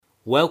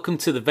Welcome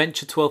to the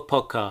V12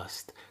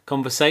 podcast,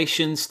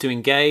 conversations to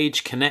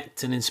engage,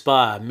 connect and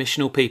inspire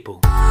missional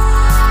people.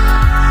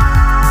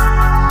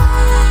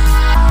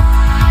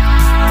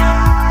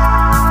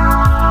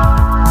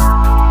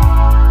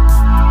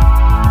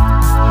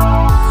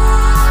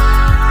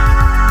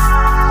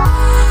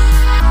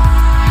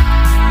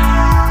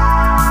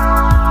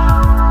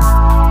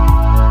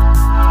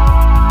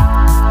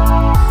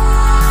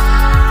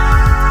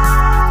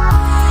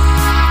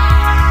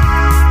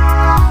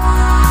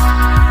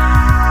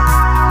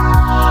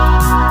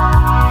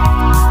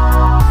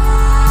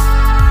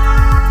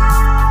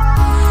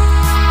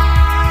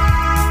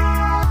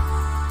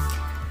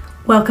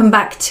 Welcome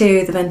back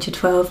to the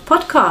V12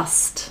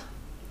 podcast.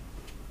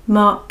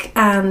 Mark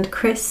and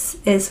Chris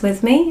is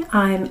with me.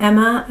 I'm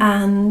Emma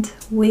and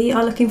we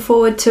are looking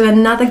forward to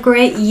another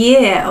great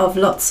year of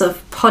lots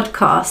of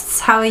podcasts.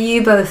 How are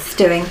you both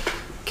doing?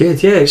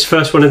 Good, yeah, it's the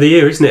first one of the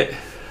year, isn't it?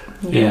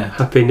 Yeah.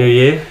 Happy New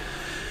Year.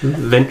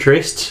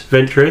 Venturous.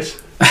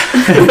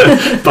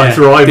 Both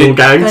rival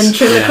gangs.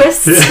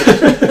 Ventriloquists.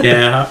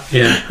 Yeah.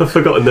 I've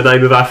forgotten the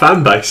name of our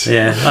fan base.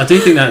 Yeah, I do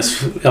think I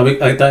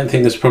don't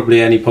think there's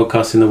probably any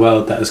podcast in the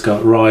world that has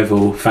got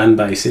rival fan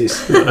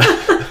bases.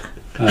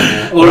 I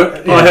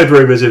heard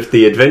rumours of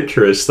the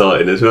Adventurers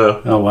starting as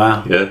well. Oh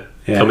wow. Yeah.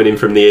 Coming in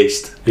from the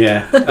east.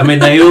 Yeah, I mean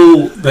they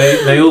all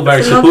very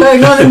There's a lot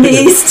going on in the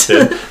east.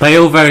 They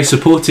all very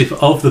supportive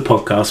of the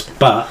podcast,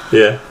 but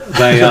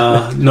they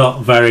are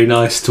not very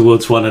nice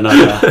towards one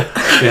another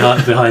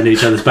behind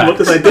each other's backs. What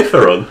do they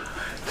differ on?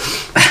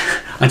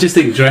 I just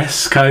think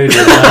dress code.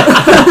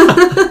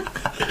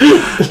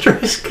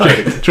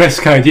 Dress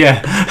code,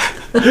 yeah.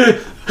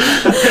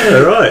 Yeah,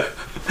 right.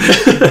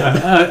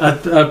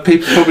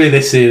 People probably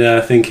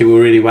listening thinking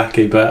we're really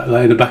wacky, but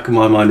in the back of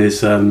my mind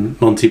is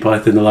Monty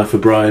Python, The Life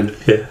of Brian.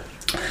 Yeah.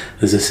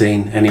 There's a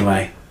scene,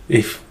 anyway,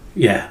 I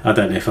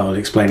don't know if I'll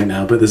explain it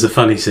now, but there's a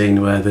funny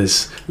scene where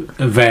there's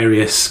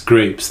various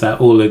groups that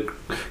all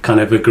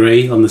kind of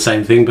agree on the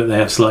same thing, but they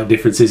have slight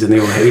differences and they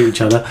all hate each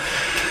other.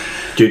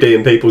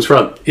 Judean People's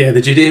Front. Yeah,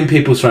 the Judean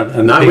People's Front.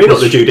 And we're not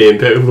the Judean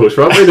People's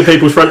Front, we're the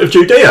People's Front of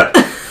Judea.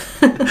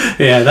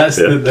 Yeah, that's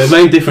the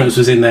main difference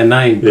was in their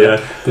name.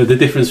 But the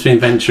difference between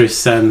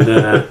Venturous and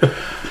Venturers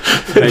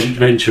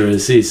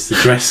is the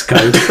dress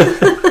code.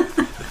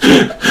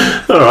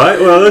 Alright,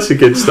 well that's a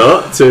good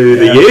start to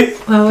the year.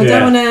 Well, we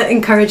don't want to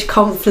encourage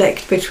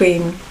conflict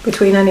between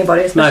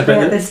anybody, especially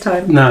at this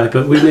time. No,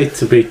 but we need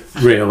to be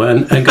real.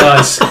 And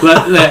guys,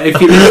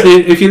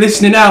 if you're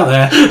listening out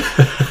there,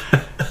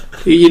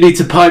 you need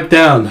to pipe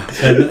down.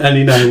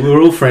 And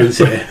we're all friends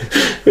here.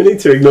 We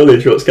need to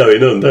acknowledge what's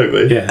going on, don't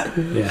we? Yeah.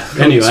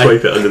 Anyway,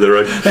 sweep it under the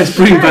rug. Let's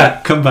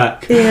come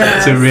back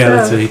to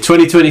reality.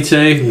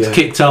 2022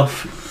 kicked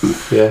off.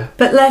 Yeah.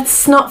 But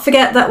let's not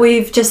forget that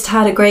we've just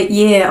had a great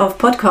year of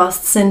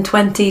podcasts in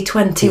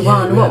 2021.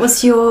 Yeah. What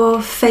was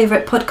your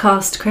favourite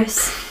podcast,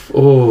 Chris?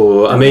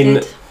 Oh, I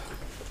mean,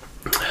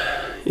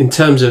 in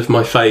terms of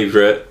my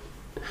favourite,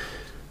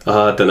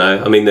 I don't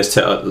know. I mean, there's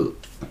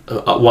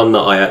one that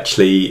I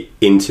actually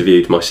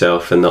interviewed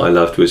myself and that I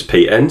loved was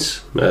Pete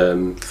Enns.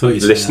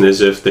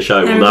 Listeners of the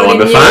show will know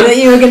I'm a fan. That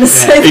you were going to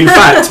say In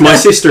fact, my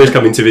sister is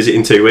coming to visit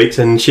in 2 weeks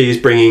and she's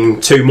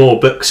bringing 2 more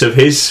books of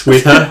his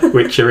with her,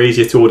 which are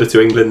easier to order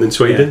to England than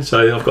Sweden. Yeah.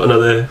 So I've got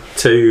another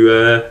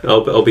 2.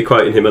 I'll be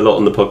quoting him a lot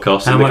on the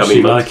podcast. How much do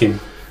you like him?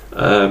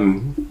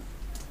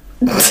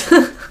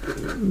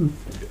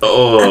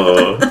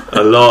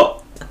 A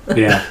lot.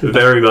 Yeah,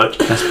 very much.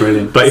 That's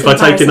brilliant. But if I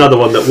take another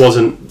one that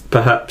wasn't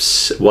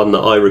perhaps one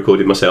that I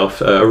recorded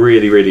myself, I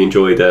really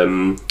enjoyed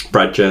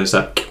Brad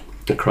Jerzak,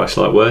 A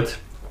Christ-like Word,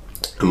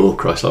 A More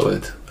Christ-like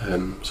Word.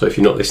 So if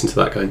you're not listening to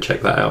that, go and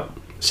check that out.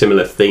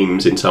 Similar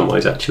themes in some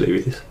ways actually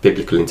with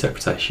biblical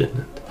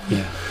interpretation.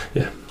 Yeah.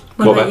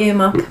 What about you,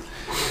 Mark?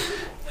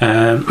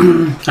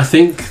 I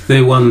think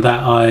the one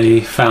that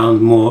I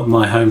found more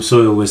my home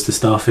soil was The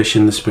Starfish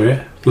in the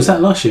Spirit. Was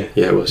that last year?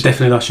 Yeah, it was.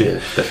 Definitely last year.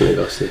 Yeah, definitely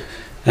last year.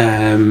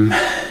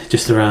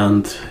 Just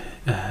around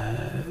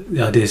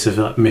the ideas of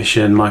like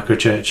mission, micro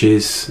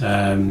churches,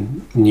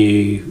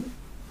 new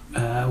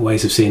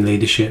ways of seeing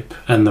leadership,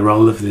 and the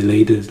role of the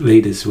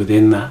leaders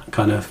within that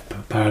kind of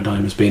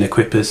paradigm as being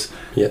equippers.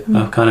 Yeah,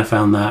 I've kind of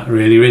found that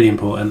really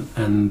important,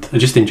 and I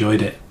just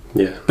enjoyed it.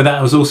 Yeah, but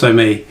that was also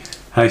me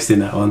hosting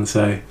that one,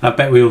 so I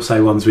bet we all say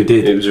ones we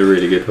did. It was a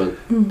really good one.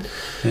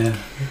 Yeah,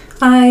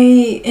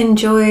 I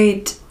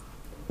enjoyed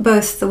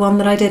both the one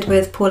that I did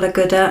with Paula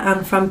Gooder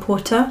and Fran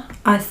Porter.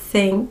 I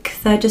think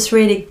they're just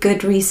really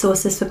good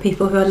resources for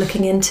people who are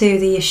looking into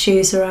the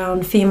issues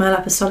around female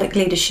apostolic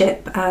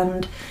leadership,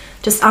 and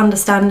just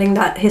understanding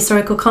that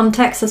historical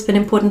context has been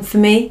important for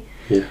me.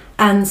 Yeah.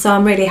 And so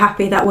I'm really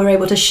happy that we're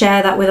able to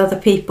share that with other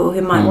people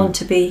who might want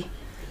to be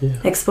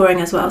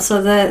exploring as well.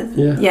 So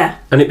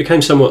and it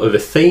became somewhat of a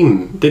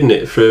theme, didn't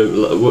it, for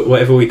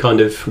whatever we kind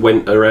of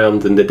went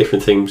around and the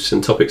different themes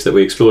and topics that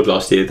we explored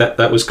last year.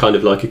 That was kind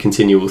of like a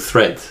continual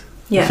thread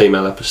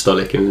female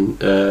apostolic and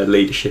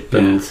leadership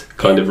and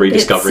kind of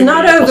rediscovering. It's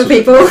not over,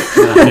 people.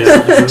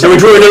 So we're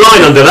drawing a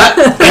line under that.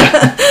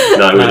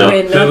 No,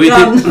 we're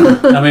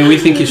not. But we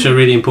think it's a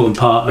really important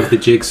part of the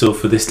jigsaw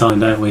for this time,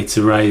 don't we,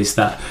 to raise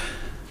that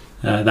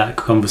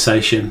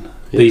conversation.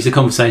 Yeah. These are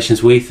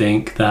conversations we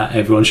think that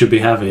everyone should be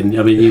having.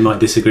 You might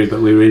disagree,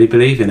 but we really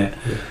believe in it.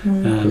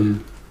 Yeah.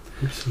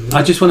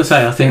 I just want to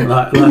say, I think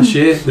like last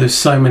year, there's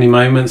so many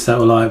moments that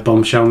were like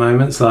bombshell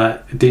moments.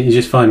 Like, didn't you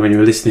just find when you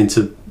were listening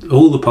to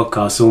all the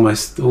podcasts,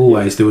 almost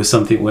always there was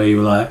something where you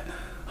were like,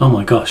 oh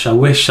my gosh, I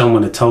wish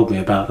someone had told me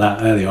about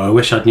that earlier, or I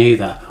wish I knew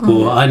that,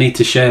 or I need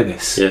to share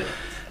this. Yeah,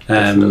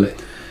 definitely.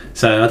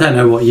 So I don't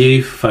know what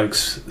you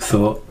folks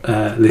thought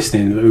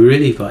listening, but we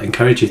really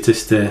encourage you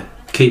just to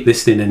keep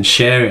listening and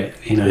share it,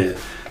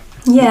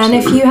 Yeah, and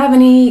if you have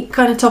any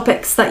kind of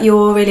topics that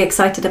you're really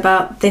excited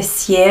about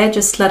this year,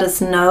 just let us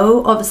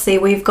know. Obviously,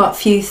 we've got a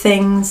few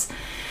things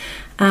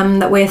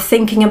that we're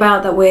thinking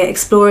about, that we're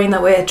exploring,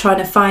 that we're trying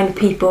to find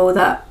people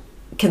that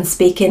can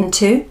speak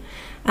into.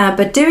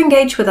 But do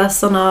engage with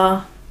us on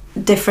our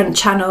different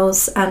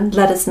channels and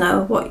let us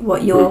know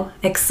what you're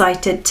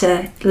excited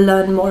to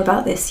learn more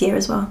about this year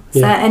as well. Is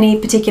there any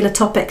particular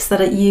topics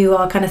that you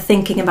are kind of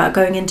thinking about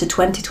going into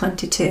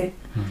 2022?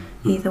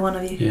 Either one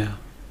of you? Yeah.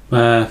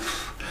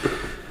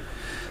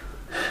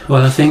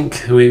 Well, I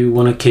think we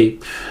want to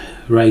keep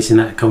raising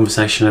that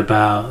conversation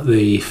about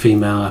the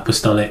female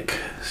apostolic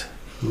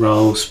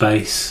role,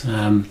 space,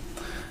 and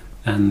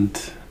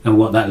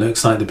what that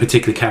looks like, the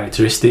particular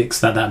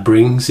characteristics that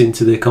brings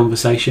into the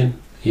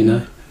conversation,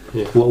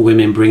 what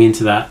women bring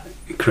into that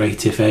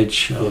creative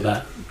edge or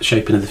that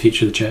shaping of the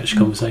future of the church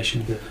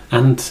conversation.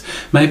 And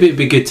maybe it'd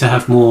be good to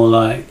have more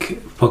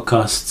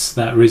podcasts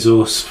that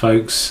resource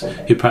folks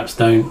who perhaps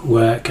don't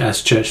work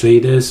as church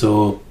leaders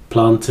or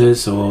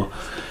planters or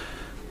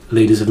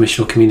leaders of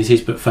missional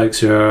communities, but folks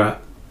who are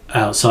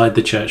outside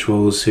the church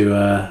walls, who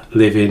are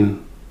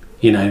living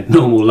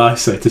normal life,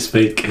 so to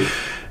speak,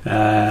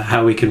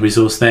 how we can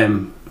resource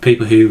them,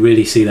 people who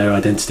really see their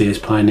identity as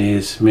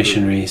pioneers,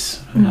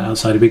 missionaries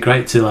outside. It'd be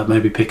great to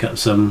maybe pick up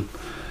some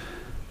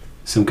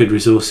good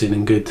resourcing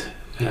and good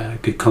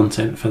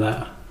content for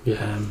that.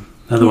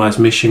 Otherwise,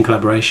 mission,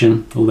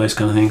 collaboration, all those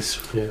kind of things.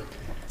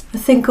 I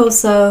think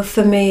also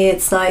for me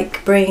it's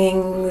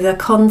bringing the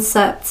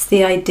concepts,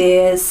 the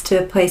ideas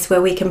to a place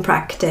where we can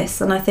practice,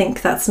 and I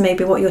think that's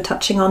maybe what you're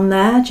touching on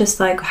there, just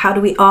how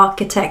do we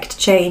architect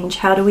change,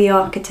 how do we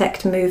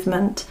architect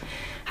movement,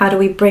 how do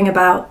we bring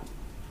about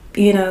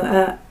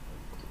a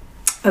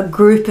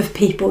group of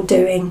people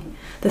doing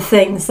the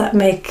things that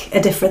make a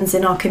difference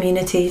in our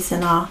communities,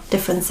 in our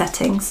different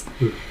settings.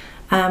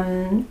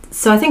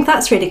 So I think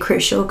that's really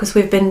crucial, because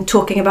we've been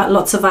talking about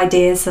lots of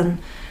ideas and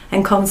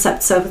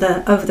concepts over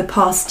the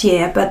past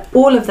year, but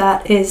all of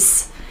that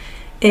is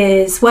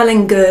well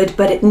and good,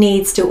 but it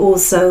needs to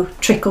also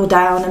trickle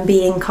down and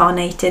be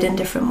incarnated in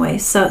different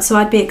ways. So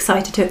I'd be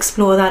excited to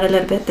explore that a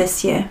little bit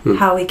this year,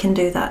 how we can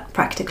do that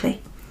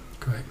practically.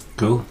 Great.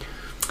 Cool.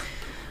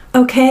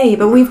 Okay,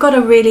 but we've got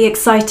a really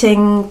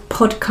exciting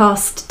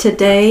podcast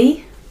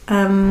today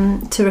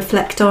to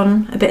reflect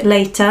on a bit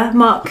later.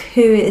 Mark,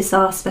 who is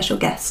our special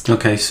guest?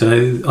 Okay,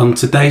 so on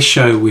today's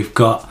show we've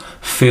got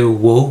Phil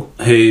Wall,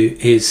 who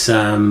is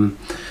someone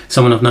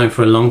I've known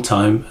for a long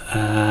time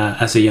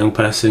as a young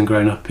person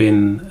growing up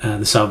in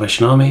the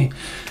Salvation Army.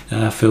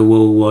 Phil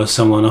Wall was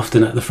someone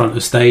often at the front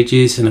of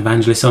stages, an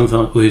evangelist,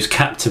 someone who was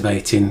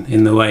captivating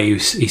in the way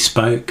he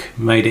spoke,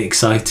 made it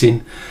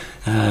exciting.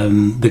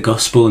 The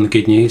gospel and the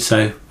good news,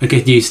 so a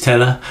good news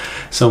teller,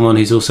 someone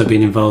who's also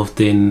been involved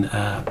in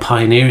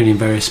pioneering in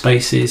various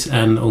spaces,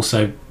 and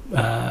also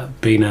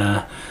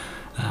been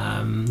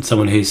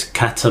someone who's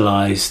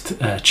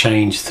catalysed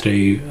change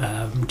through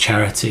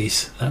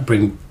charities that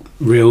bring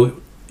real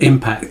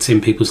impact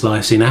in people's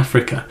lives in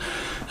Africa.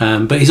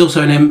 But he's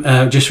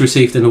also just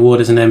received an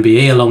award as an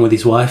MBE along with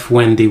his wife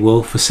Wendy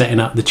for setting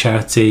up the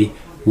charity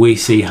We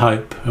See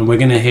Hope, and we're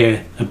going to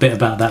hear a bit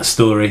about that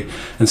story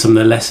and some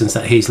of the lessons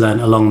that he's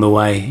learned along the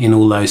way in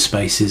all those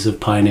spaces of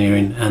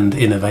pioneering and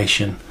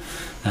innovation.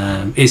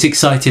 It's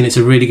exciting, it's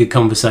a really good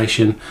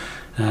conversation.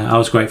 I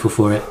was grateful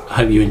for it. I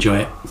hope you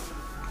enjoy it.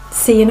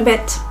 See you in a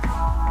bit.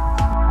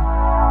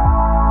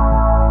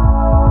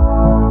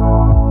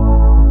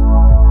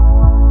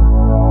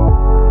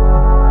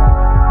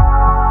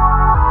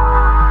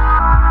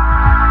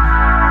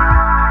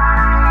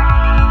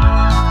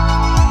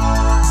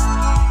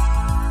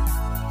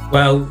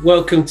 Well,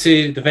 welcome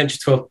to the Venture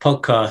 12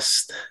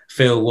 podcast,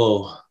 Phil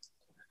Wall.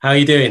 How are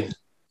you doing?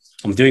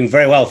 I'm doing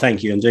very well,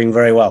 thank you. I'm doing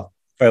very well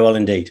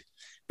indeed.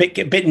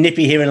 Bit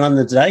nippy here in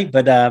London today,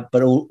 but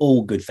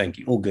all good, thank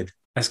you. All good.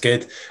 That's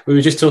good. We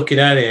were just talking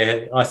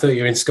earlier. I thought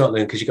you were in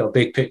Scotland because you've got a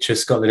big picture of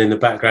Scotland in the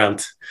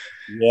background.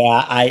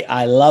 Yeah,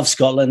 I love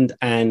Scotland,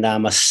 and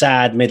I'm a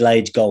sad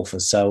middle-aged golfer,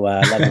 so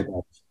I love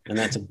golf. And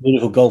that's a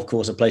beautiful golf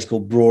course, a place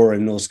called Brora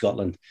in North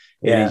Scotland.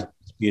 Yeah.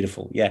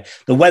 Beautiful. Yeah.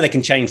 The weather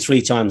can change 3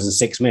 times in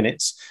 6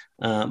 minutes.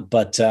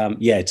 But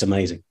it's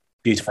amazing.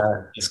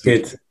 Beautiful. That's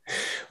good.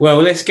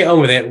 Well, let's get on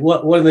with it.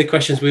 One of the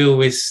questions we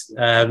always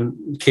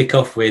kick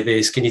off with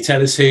is, can you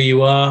tell us who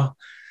you are,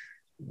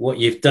 what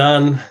you've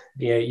done,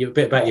 a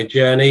bit about your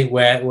journey,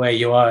 where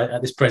you are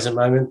at this present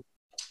moment?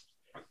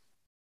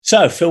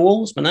 So, Phil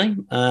Wall's my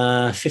name.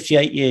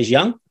 58 years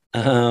young.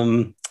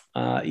 I've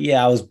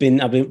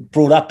been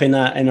brought up in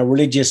a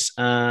religious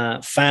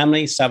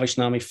family,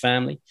 Salvation Army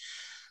family.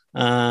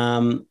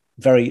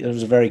 It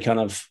was a very kind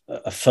of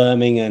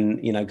affirming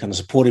and, kind of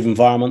supportive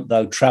environment,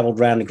 though traveled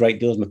around a great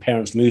deal. My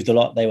parents moved a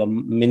lot. They were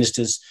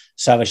ministers,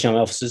 Salvation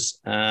Army officers.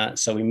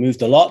 So we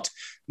moved a lot,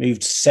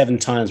 moved 7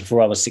 times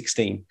before I was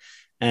 16.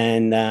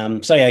 And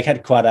I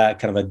had quite a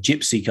kind of a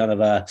gypsy kind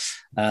of a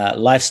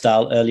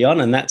lifestyle early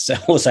on. And that's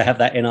also have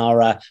that in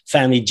our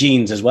family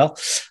genes as well.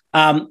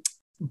 Came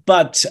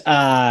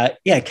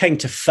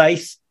to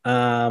faith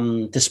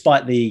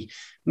despite the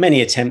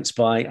many attempts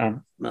by,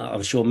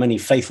 I'm sure, many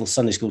faithful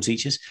Sunday school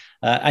teachers.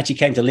 Actually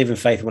came to live in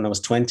faith when I was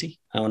 20,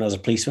 when I was a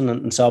policeman.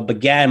 And so I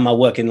began my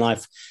working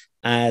life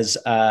as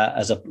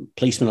a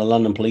policeman, a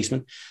London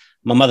policeman.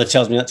 My mother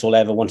tells me that's all I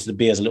ever wanted to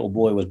be as a little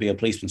boy, was be a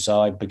policeman. So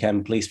I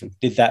became a policeman.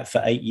 Did that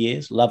for 8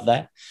 years. Loved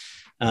that.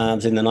 It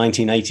was in the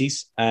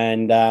 1980s.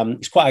 And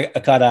it's quite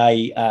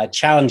a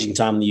challenging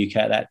time in the UK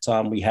at that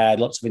time. We had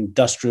lots of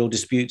industrial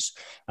disputes,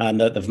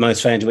 and the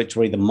most famous of which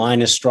were the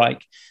miners'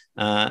 strike.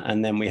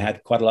 And then we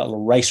had quite a lot of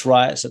race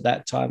riots at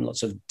that time,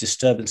 lots of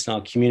disturbance in our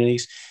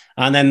communities.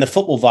 And then the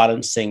football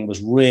violence thing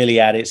was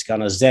really at its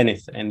kind of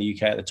zenith in the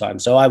UK at the time.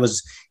 So I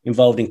was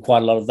involved in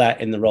quite a lot of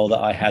that in the role that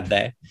I had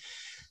there.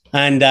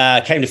 And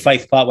came to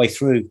faith partway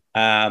through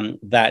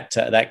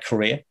that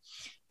career.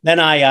 Then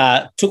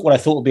I took what I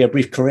thought would be a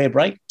brief career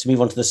break to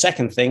move on to the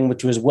second thing,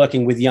 which was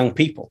working with young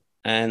people.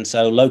 And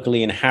so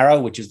locally in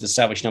Harrow, which is the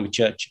Salvation Army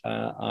church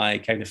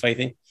I came to faith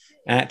in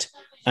at.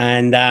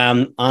 And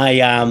I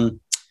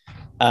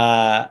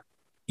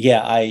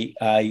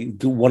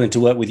wanted to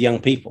work with young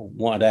people,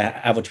 wanted to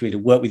have a opportunity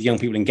to work with young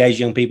people, engage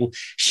young people,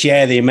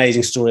 share the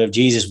amazing story of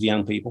Jesus with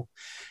young people.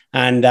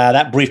 And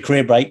that brief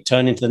career break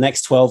turned into the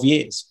next 12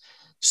 years.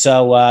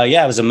 So,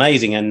 it was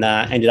amazing, and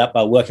ended up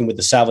working with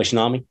the Salvation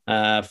Army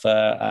for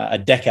a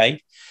decade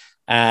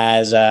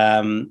as,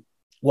 a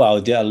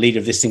leader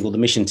of this thing called the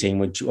mission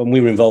team, and we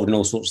were involved in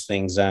all sorts of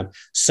things,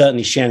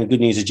 certainly sharing the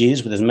good news of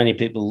Jesus with as many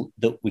people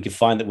that we could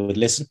find that would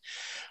listen,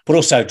 but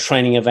also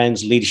training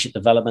events, leadership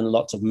development,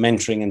 lots of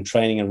mentoring and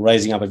training and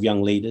raising up of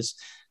young leaders,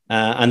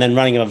 and then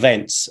running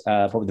events.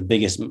 Probably the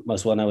biggest,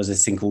 most well known was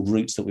this thing called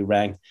Roots that we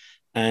ran.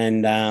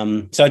 And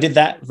so I did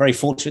that, very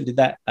fortunate, did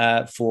that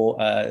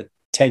for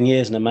 10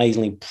 years, and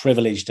amazingly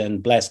privileged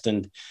and blessed,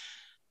 and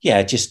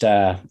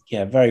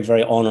very,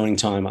 very honoring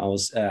time.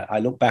 I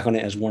look back on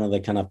it as one of the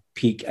kind of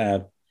peak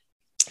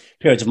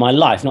periods of my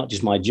life, not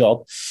just my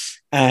job,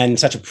 and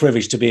such a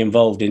privilege to be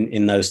involved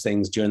in those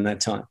things during that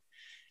time.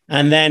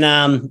 And then,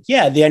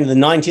 at the end of the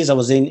 90s, I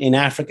was in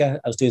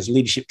Africa. I was doing some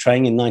leadership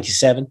training in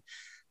 97.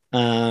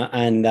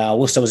 And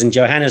whilst I was in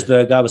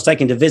Johannesburg, I was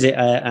taken to visit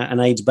an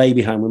AIDS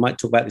baby home. We might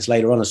talk about this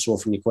later on, I saw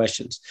from your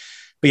questions.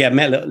 But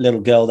met a little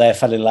girl there,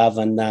 fell in love.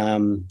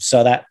 And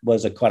so that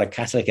was quite a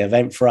Catholic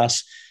event for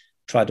us.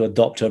 Tried to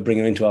adopt her, bring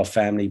her into our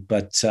family,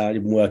 but it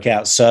didn't work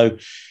out. So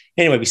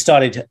anyway, we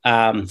started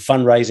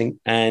fundraising.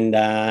 And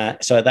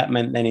so that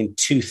meant then in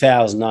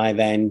 2000, I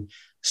then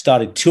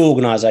started 2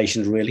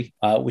 organizations, really,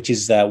 which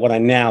is what I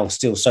now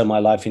still sow my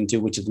life into,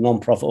 which is the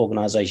non-profit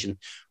organization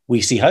We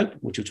See Hope,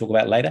 which we'll talk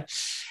about later.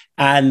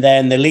 And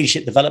then the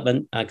leadership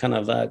development,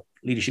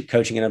 leadership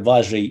coaching and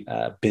advisory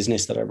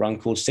business that I run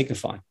called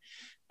Signify.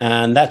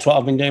 And that's what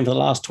I've been doing for the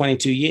last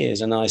 22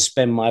 years. And I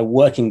spend my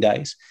working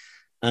days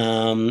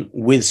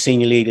with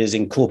senior leaders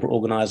in corporate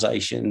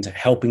organizations,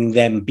 helping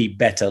them be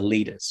better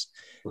leaders.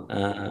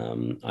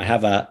 I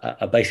have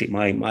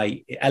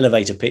my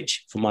elevator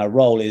pitch for my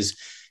role is,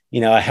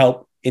 I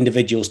help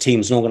individuals,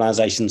 teams, and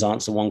organizations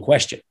answer one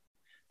question.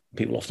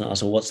 People often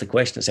ask, well, what's the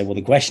question? I say, well,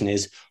 the question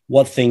is,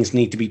 what things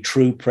need to be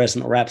true,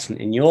 present, or absent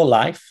in your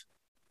life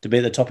to be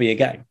at the top of your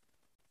game?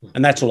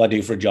 And that's all I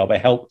do for a job. I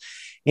help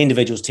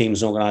individuals,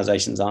 teams, and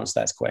organizations answer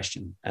that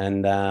question.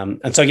 And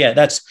so,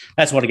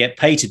 that's what I get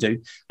paid to do.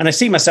 And I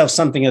see myself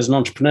something as an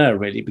entrepreneur,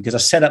 really, because I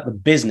set up the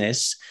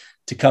business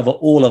to cover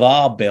all of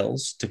our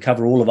bills, to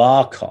cover all of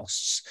our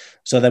costs.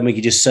 So then we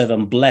could just serve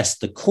and bless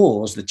the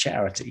cause, the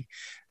charity.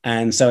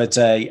 And so it's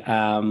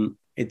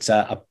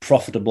a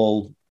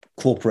profitable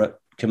corporate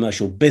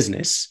commercial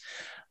business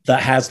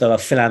that has a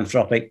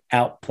philanthropic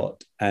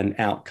output and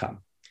outcome.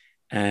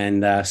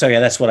 And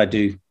that's what I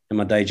do in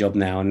my day job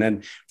now. And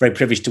then very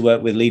privileged to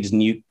work with leaders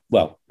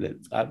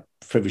I'm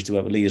privileged to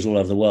work with leaders all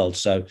over the world.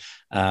 So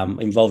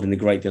involved in a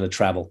great deal of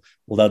travel,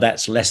 although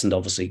that's lessened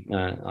obviously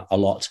a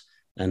lot.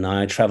 And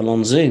I travel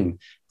on Zoom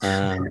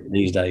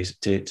these days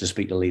to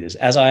speak to leaders,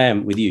 as I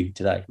am with you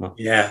today, Mark.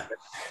 Yeah.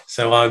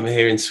 So I'm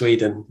here in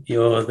Sweden.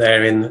 You're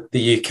there in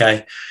the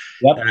UK.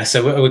 Yep.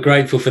 So we're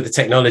grateful for the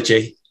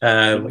technology,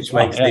 which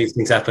makes these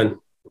things happen.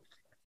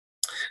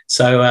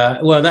 So,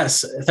 well,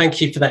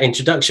 thank you for that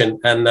introduction,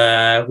 and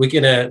we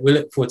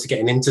look forward to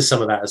getting into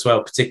some of that as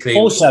well, particularly.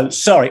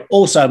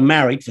 Also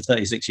married for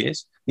 36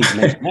 years. Need to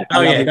mention that.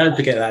 Oh yeah, don't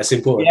forget that; it's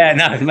important. Yeah,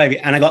 no, maybe.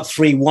 And I got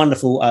 3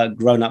 wonderful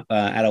grown-up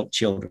adult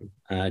children,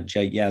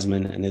 Jake,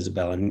 Yasmin, and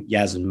Isabel. And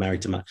Yasmin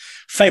married to my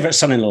favourite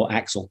son-in-law,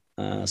 Axel.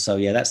 So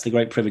yeah, that's the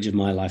great privilege of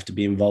my life to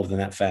be involved in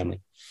that family.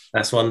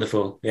 That's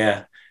wonderful.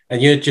 Yeah,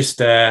 and you're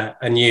just a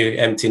new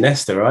empty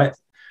nester, right?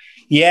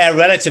 Yeah,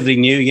 relatively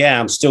new. Yeah,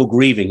 I'm still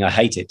grieving. I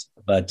hate it,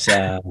 but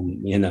I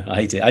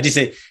hate it. I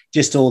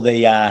just all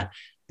the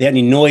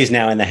only noise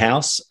now in the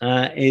house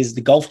is the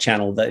Golf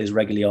Channel that is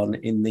regularly on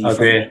in the. Oh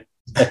dear.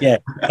 Yeah,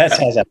 that's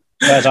how it.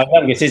 Whereas our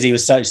youngest Izzy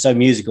was so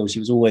musical. She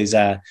was always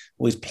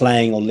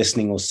playing or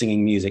listening or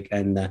singing music,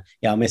 and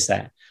I miss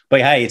that.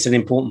 But hey, it's an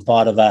important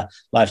part of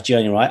life's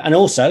journey, right? And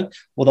also,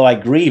 although I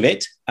grieve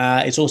it,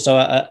 it's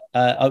also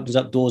opens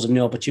up doors of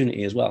new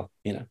opportunity as well.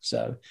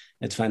 So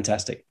it's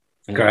fantastic.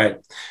 Great.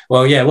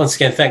 Well, yeah, once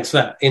again, thanks for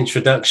that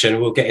introduction.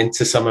 We'll get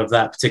into some of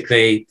that,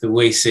 particularly the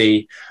We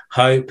See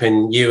Hope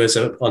and you as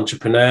an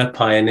entrepreneur,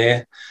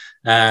 pioneer,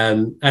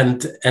 and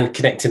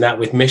connecting that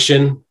with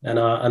mission and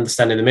our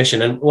understanding the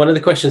mission. And one of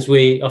the questions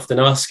we often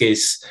ask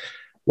is,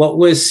 what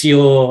was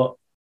your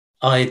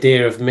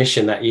idea of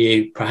mission that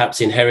you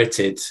perhaps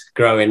inherited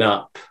growing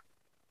up?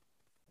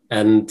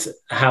 And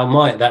how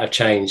might that have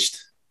changed?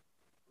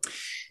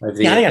 I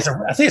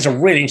think it's a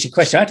really interesting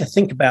question. I had to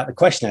think about the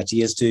question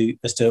actually as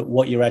to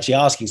what you're actually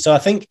asking. So I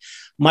think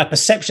my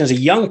perception as a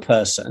young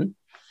person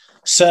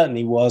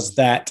certainly was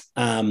that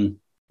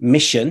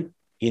mission,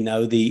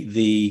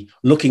 the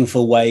looking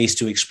for ways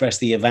to express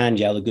the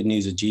evangel, the good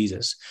news of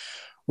Jesus,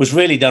 was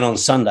really done on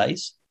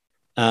Sundays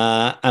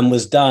and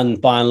was done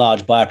by and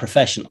large by a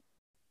professional.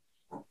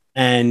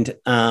 And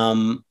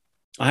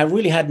I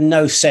really had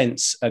no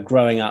sense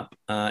growing up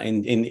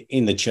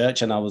in the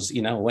church, and I was,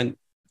 I went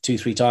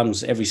 2-3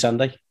 times every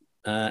Sunday.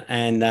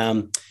 And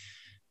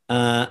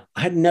I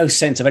had no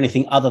sense of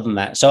anything other than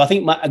that. So I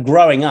think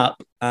growing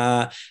up,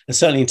 and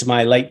certainly into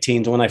my late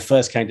teens, when I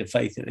first came to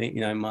faith,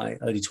 in my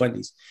early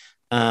 20s,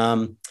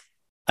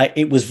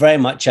 it was very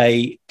much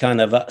a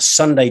kind of a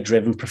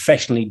Sunday-driven,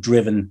 professionally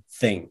driven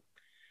thing.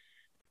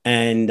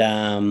 And,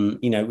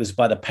 it was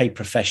by the paid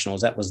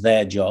professionals. That was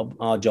their job.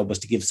 Our job was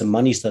to give some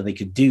money so they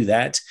could do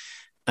that.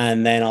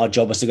 And then our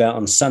job was to go out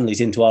on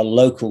Sundays into our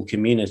local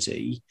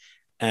community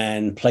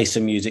and play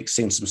some music,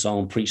 sing some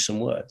song, preach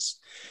some words.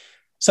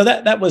 So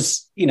that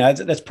was,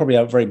 that's probably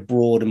a very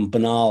broad and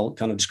banal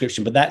kind of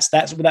description, but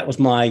that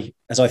was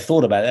as I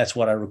thought about it, that's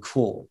what I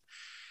recall.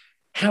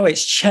 How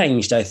it's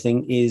changed, I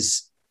think,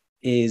 is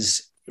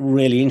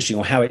really interesting,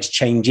 or how it's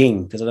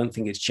changing, because I don't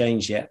think it's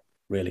changed yet,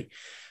 really.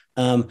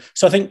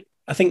 So I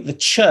think the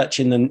church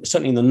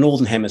certainly in the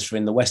Northern Hemisphere,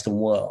 in the Western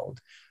world,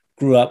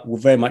 grew up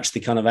with very much the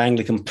kind of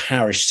Anglican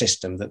parish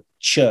system, that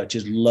church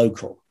is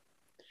local.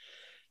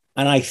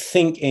 And I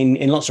think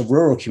in lots of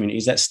rural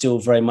communities, that's still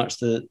very much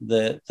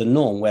the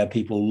norm, where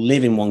people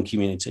live in one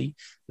community,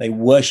 they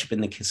worship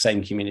in the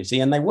same community,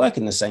 and they work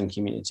in the same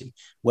community,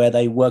 where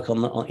they work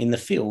in the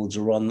fields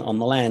or on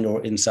the land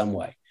or in some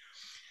way.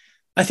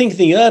 I think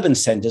the urban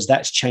centers,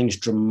 that's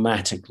changed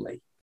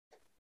dramatically.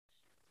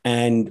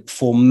 And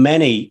for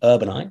many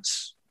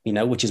urbanites,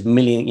 which is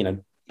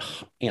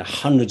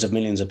hundreds of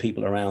millions of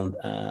people around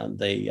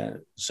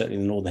certainly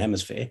the Northern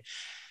Hemisphere,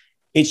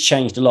 it's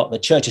changed a lot. The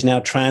church is now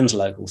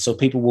translocal. So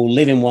people will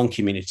live in one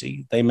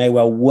community. They may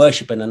well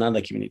worship in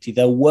another community.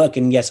 They'll work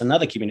in yet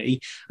another community,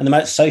 and they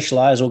might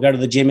socialize or go to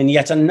the gym in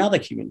yet another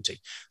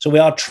community. So we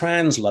are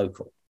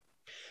translocal.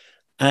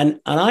 And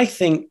I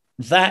think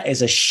that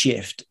is a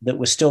shift that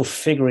we're still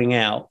figuring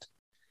out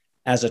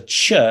as a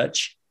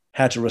church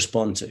how to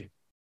respond to.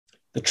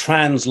 The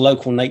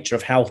translocal nature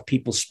of how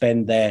people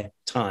spend their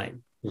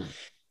time.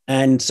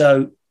 And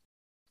so,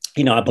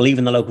 I believe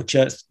in the local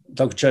church,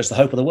 the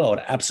hope of the world,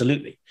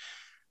 absolutely.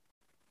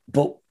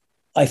 But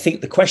I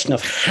think the question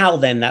of how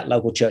then that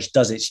local church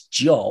does its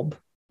job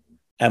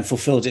and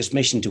fulfills its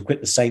mission to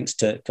equip the saints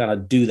to kind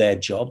of do their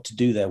job, to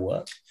do their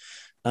work,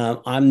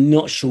 I'm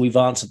not sure we've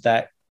answered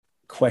that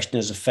question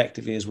as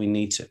effectively as we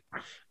need to.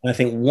 And I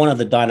think one of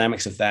the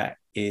dynamics of that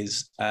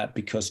is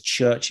because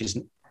church is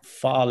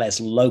far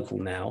less local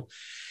now,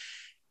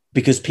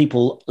 because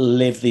people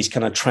live these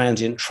kind of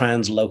transient,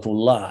 translocal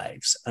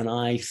lives. And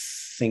I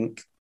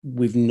think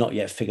we've not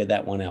yet figured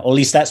that one out, or at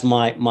least that's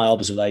my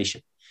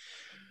observation.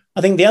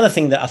 I think the other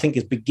thing that I think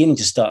is beginning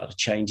to start to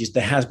change is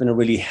there has been a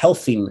really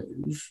healthy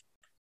move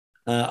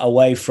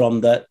away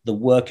from the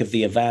work of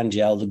the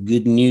evangel, the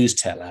good news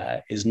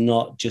teller, is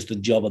not just the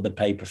job of the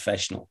paid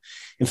professional.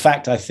 In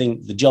fact, I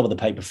think the job of the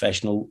paid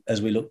professional,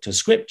 as we look to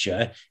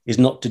scripture, is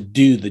not to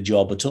do the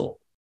job at all.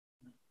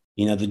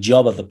 The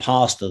job of the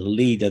pastor, the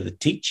leader, the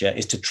teacher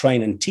is to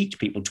train and teach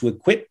people, to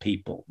equip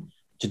people,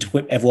 to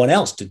equip everyone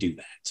else to do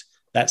that.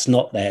 That's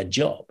not their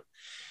job.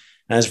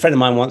 And as a friend of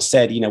mine once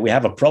said, we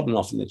have a problem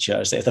often in the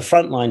church that if the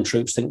frontline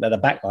troops think they're the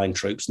backline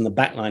troops and the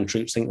backline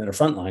troops think they're the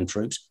frontline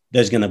troops,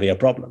 there's going to be a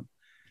problem.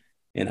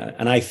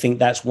 And I think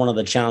that's one of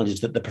the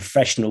challenges that the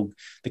professional,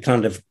 the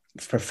kind of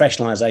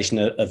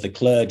professionalization of the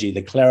clergy,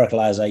 the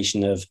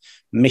clericalization of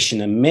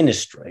mission and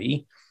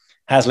ministry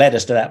has led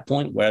us to that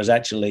point, whereas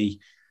actually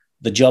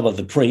the job of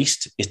the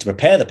priest is to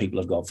prepare the people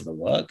of God for the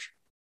work,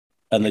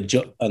 and the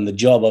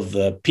job of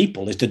the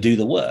people is to do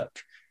the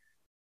work.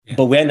 Yeah.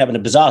 But we end up in a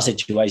bizarre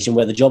situation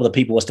where the job of the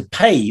people was to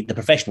pay the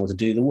professional to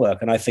do the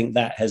work. And I think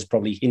that has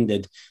probably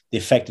hindered the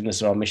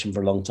effectiveness of our mission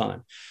for a long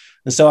time.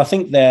 And so I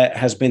think there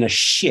has been a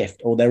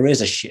shift, or there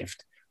is a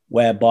shift,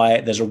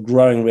 whereby there's a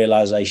growing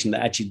realization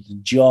that actually the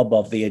job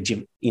of the,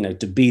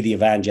 to be the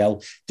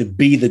evangel, to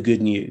be the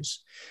good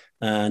news,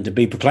 and to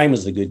be proclaimers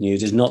of the good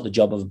news is not the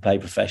job of a paid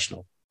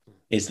professional.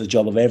 It's the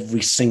job of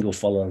every single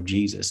follower of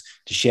Jesus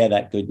to share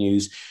that good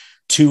news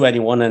to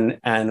anyone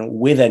and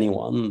with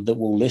anyone that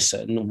will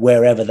listen,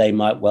 wherever they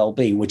might well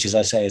be, which, as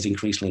I say, is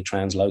increasingly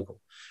translocal.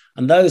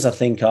 And those, I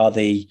think, are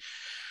the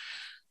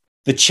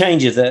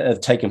changes that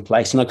have taken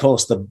place. And of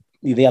course,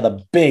 the other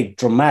big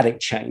dramatic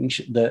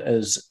change that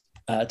has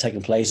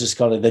taken place is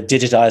kind of the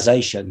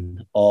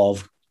digitization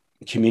of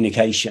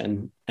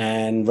communication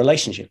and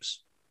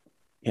relationships.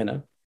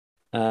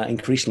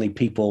 Increasingly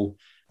people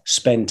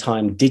spend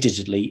time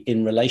digitally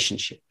in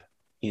relationship.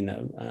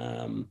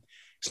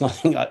 It's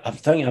nothing. I don't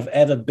think I've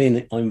ever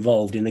been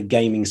involved in a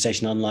gaming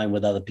session online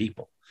with other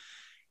people.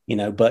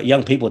 But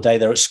young people today,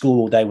 they're at school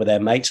all day with their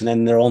mates, and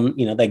then they're on,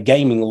 they're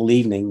gaming all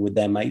evening with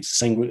their mates,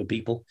 the same group of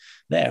people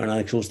there. And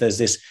of course, there's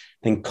this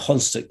then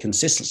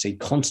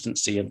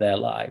constancy of their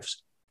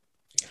lives.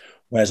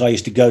 Whereas I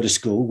used to go to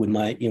school with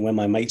when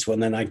my mates were,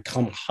 and then I'd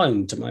come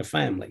home to my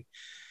family.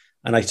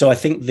 And so I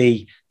think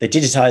the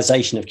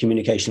digitization of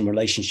communication and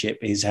relationship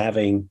is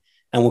having,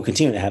 and will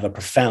continue to have, a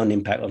profound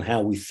impact on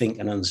how we think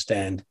and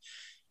understand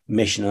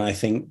mission. And I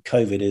think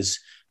COVID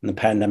and the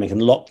pandemic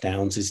and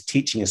lockdowns is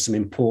teaching us some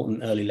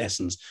important early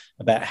lessons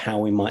about how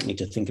we might need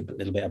to think a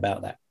little bit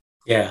about that.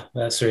 Yeah,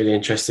 that's really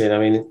interesting. I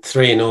mean,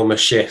 3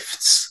 enormous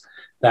shifts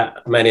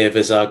that many of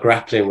us are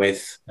grappling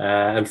with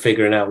and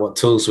figuring out what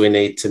tools we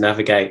need to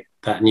navigate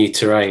that new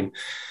terrain.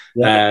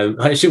 Yeah.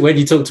 Actually, when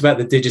you talked about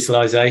the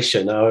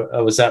digitalization,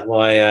 I was at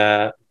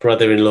my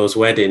brother-in-law's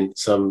wedding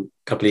some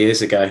couple of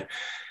years ago,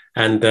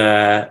 and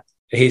I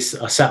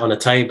sat on a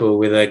table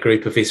with a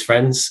group of his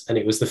friends, and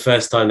it was the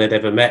first time they'd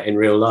ever met in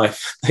real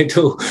life. They'd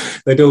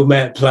all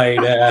met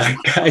playing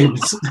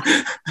games.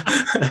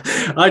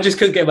 I just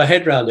couldn't get my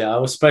head around it. I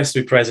was supposed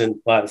to be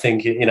present, like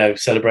thinking,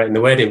 celebrating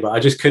the wedding, but I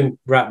just couldn't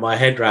wrap my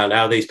head around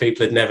how these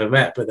people had never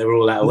met, but they were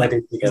all at a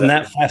wedding together. Isn't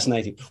that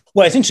fascinating?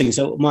 Well, it's interesting.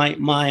 So my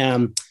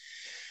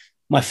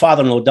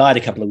father-in-law died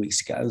a couple of weeks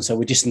ago, and so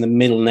we're just in the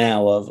middle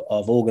now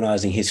of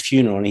organising his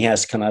funeral, and he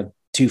has kind of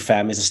 2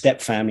 families, a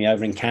step family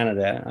over in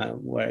Canada,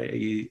 where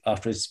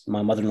after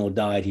my mother-in-law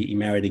died, he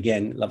married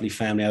again, lovely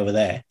family over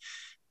there,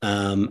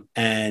 and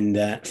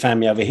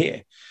family over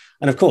here.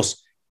 And of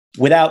course,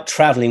 without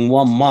traveling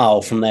 1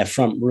 mile from their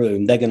front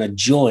room, they're going to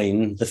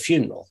join the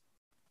funeral,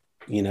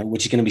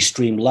 which is going to be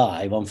streamed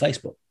live on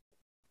Facebook,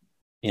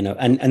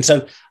 and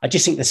so I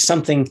just think there's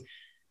something,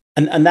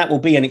 and that will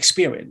be an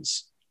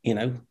experience.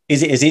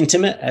 Is it as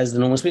intimate as the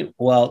normal speaker?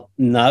 Well,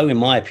 no, in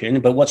my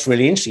opinion. But what's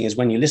really interesting is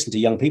when you listen to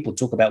young people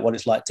talk about what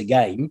it's like to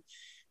game,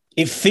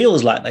 it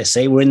feels like they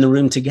say we're in the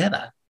room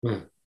together.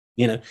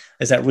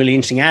 There's that really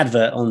interesting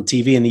advert on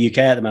TV in the UK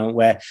at the moment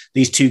where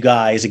these 2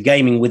 guys are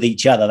gaming with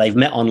each other. They've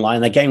met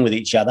online, they're gaming with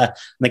each other, and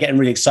they're getting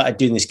really excited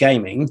doing this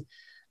gaming.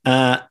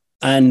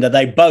 And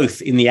they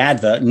both, in the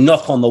advert,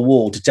 knock on the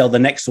wall to tell the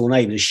next door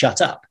neighbor to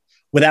shut up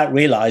without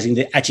realizing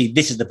that actually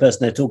this is the person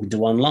they're talking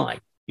to online,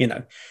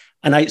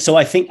 And I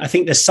think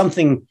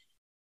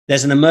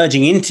there's an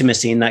emerging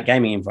intimacy in that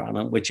gaming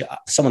environment, which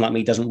someone like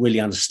me doesn't really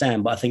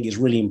understand, but I think is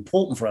really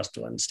important for us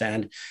to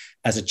understand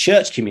as a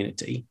church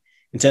community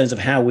in terms of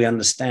how we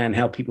understand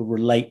how people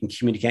relate and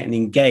communicate and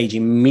engage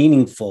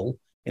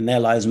in their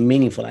lives,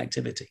 meaningful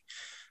activity.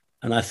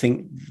 And I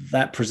think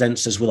that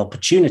presents us with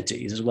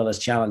opportunities as well as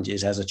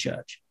challenges as a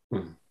church.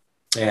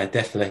 Yeah,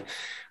 definitely.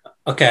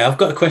 Okay, I've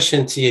got a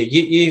question to you.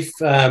 You've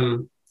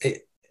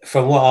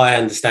from what I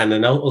understand,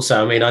 and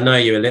also, I know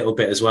you a little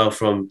bit as well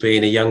from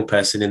being a young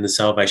person in the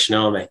Salvation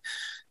Army.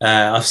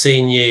 I've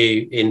seen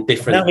you in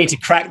different... I don't need to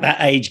crack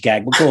that age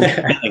gag, but go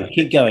on,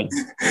 keep going.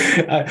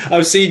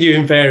 I've seen you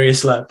in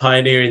various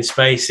pioneering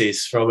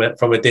spaces from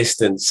a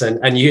distance,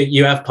 and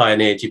you have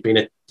pioneered. You've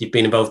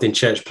been involved in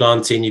church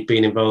planting. You've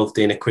been involved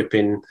in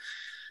equipping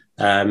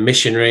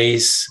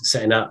missionaries,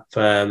 setting up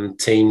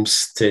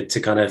teams to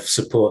kind of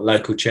support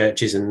local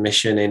churches and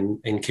mission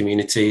in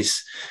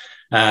communities.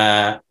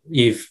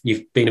 You've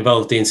been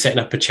involved in setting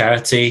up a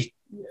charity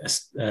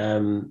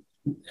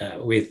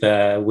with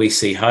We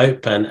See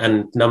Hope and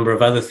a number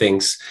of other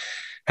things.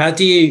 How would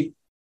you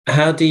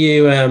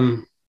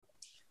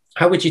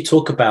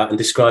talk about and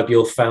describe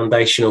your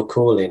foundational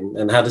calling,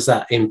 and how does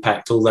that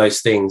impact all those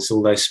things,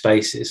 all those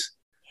spaces?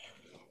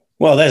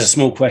 Well, there's a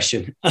small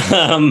question.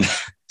 I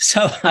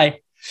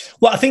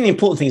think the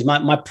important thing is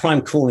my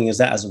prime calling is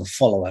that as a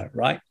follower,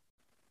 right?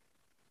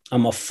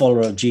 I'm a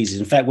follower of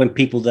Jesus. In fact, when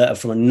people that are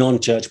from a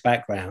non-church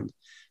background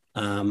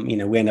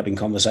We end up in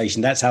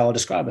conversation. That's how I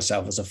describe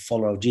myself, as a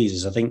follower of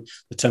Jesus. I think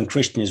the term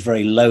Christian is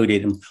very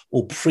loaded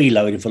or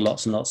preloaded for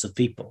lots and lots of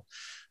people.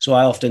 So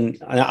I often,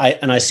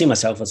 I see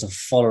myself as a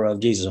follower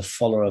of Jesus, a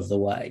follower of the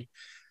way.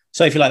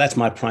 So if you like, that's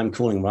my prime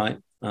calling, right?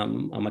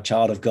 I'm a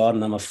child of God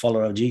and I'm a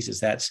follower of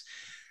Jesus.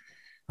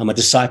 I'm a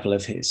disciple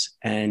of his.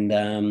 And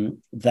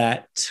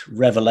that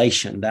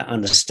revelation, that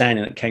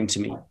understanding that came to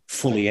me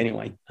fully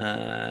anyway,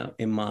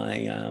 when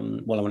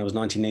I was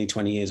 19, nearly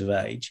 20 years of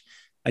age,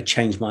 it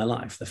changed my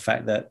life. The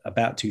fact that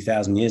about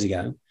 2,000 years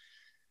ago,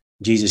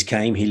 Jesus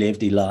came, he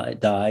lived, he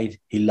died,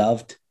 he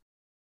loved.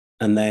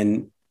 And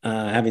then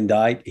having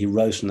died, he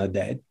rose from the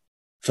dead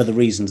for the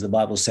reasons the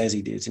Bible says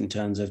he did, in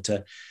terms of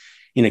to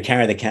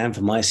carry the can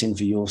for my sin,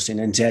 for your sin,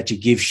 and to actually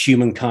give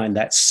humankind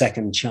that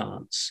second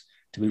chance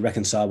to be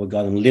reconciled with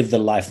God and live the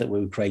life that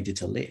we were created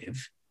to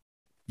live.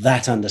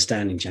 That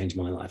understanding changed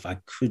my life. I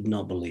could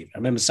not believe it. I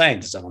remember saying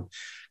to someone,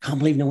 can't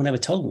believe no one ever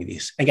told me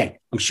this. Again,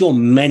 I'm sure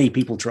many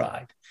people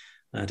tried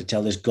to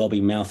tell this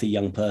gobby, mouthy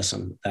young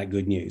person that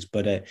good news,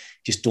 but it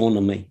just dawned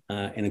on me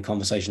in a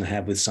conversation I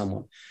had with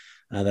someone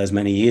those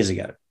many years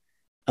ago.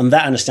 And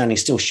that understanding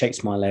still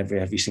shapes my life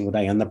every single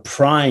day. And the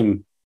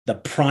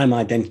prime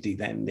identity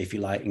then, if you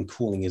like, in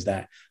calling is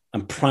that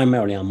I'm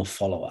a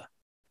follower.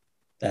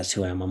 That's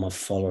who I am. I'm a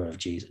follower of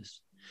Jesus.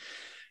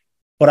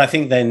 But I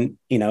think then,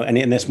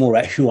 and that's more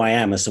about who I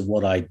am as to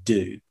what I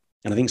do.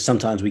 And I think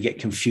sometimes we get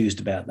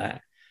confused about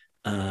that.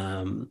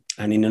 And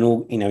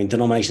in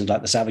denominations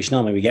like the Salvation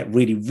Army, we get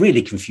really,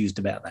 really confused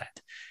about that.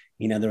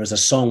 There is a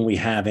song we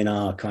have in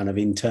our kind of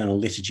internal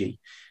liturgy,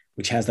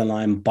 which has the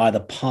line, by the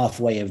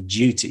pathway of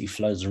duty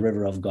flows the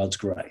river of God's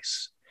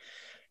grace.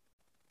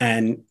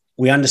 And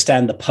we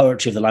understand the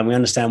poetry of the line. We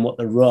understand what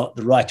the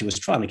writer was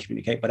trying to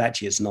communicate, but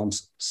actually it's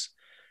nonsense.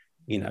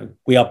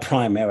 We are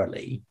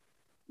primarily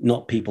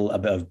not people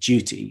of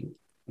duty.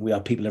 We are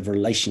people of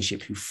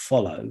relationship who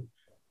follow,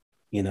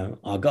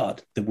 our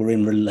God, that we're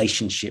in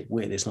relationship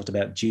with. It's not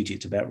about duty,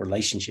 it's about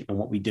relationship. And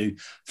what we do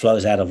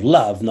flows out of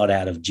love, not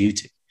out of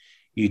duty.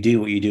 You do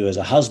what you do as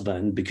a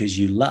husband because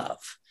you love,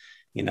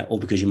 or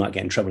because you might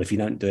get in trouble if you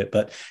don't do it,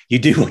 but you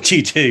do what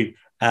you do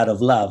out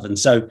of love. And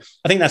so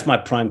I think that's my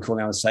prime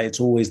calling. I would say it's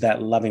always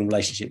that loving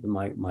relationship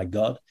with my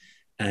God.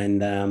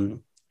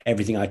 And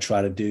everything I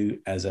try to do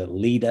as a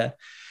leader,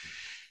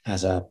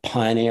 as a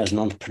pioneer, as an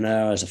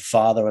entrepreneur, as a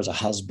father, as a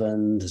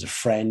husband, as a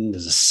friend,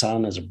 as a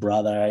son, as a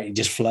brother, it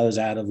just flows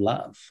out of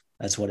love.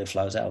 That's what it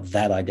flows out of,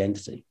 that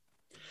identity.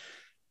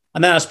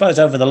 And then I suppose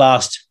over the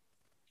last,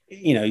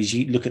 as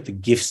you look at the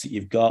gifts that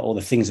you've got, or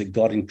the things that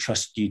God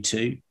entrusted you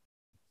to,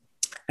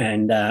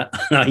 and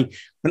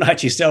when I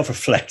actually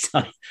self-reflect,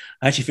 I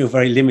actually feel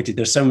very limited.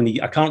 There's so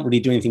many, I can't really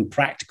do anything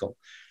practical.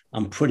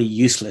 I'm pretty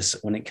useless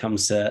when it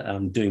comes to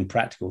doing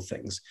practical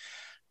things.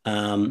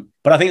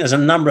 But I think there's a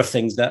number of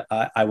things that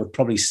I would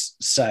probably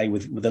say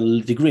with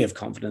a degree of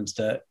confidence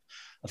that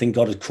I think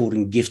God has called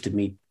and gifted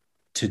me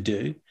to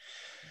do.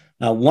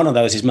 One of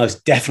those is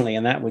most definitely,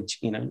 and that which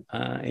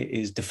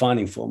is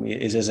defining for me,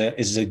 is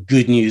as a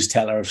good news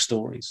teller of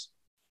stories,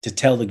 to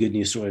tell the good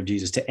news story of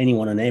Jesus to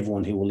anyone and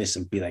everyone who will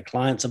listen, be they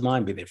clients of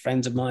mine, be they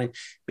friends of mine,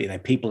 be they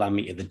people I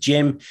meet at the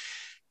gym,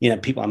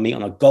 people I meet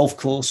on a golf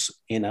course.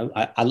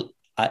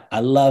 I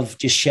love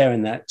just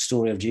sharing that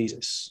story of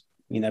Jesus,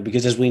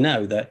 because as we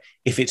know that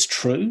if it's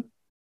true,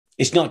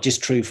 it's not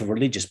just true for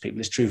religious people,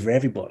 it's true for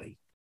everybody.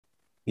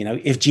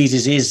 If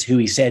Jesus is who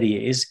he said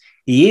he is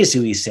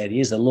who he said he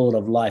is, the Lord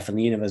of life and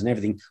the universe and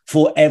everything,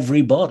 for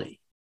everybody,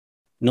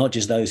 not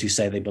just those who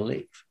say they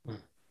believe.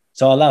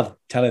 So I love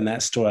telling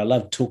that story. I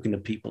love talking to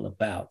people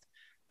about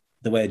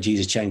the way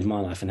Jesus changed my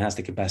life and has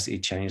the capacity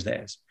to change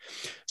theirs.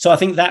 So I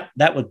think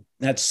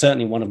that's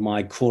certainly one of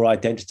my core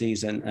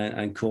identities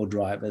and core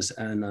drivers.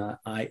 And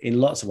I, in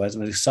lots of ways,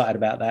 I'm as excited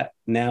about that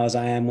now as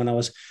I am when I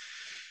was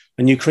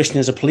a new Christian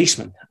as a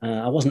policeman.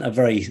 I wasn't a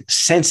very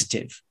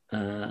sensitive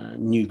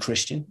new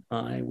Christian.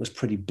 I was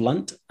pretty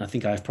blunt. I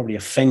think I've probably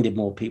offended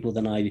more people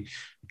than I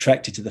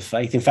attracted to the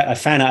faith. In fact, I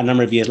found out a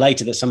number of years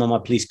later that some of my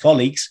police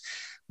colleagues,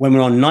 when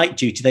we're on night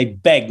duty, they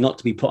begged not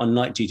to be put on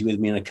night duty with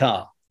me in a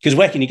car. Because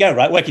where can you go,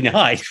 right? Where can you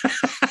hide?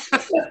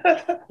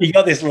 You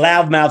got this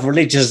loudmouth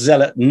religious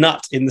zealot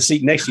nut in the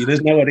seat next to you.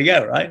 There's nowhere to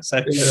go, right?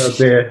 So,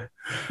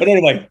 but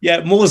anyway,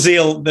 more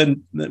zeal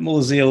than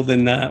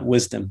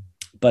wisdom,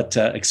 but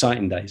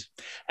exciting days.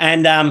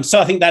 And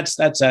so I think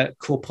that's a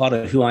core part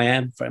of who I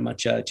am. Very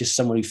much just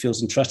someone who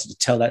feels entrusted to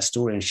tell that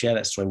story and share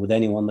that story with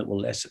anyone that will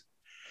listen.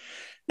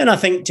 And I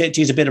think, to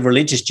use a bit of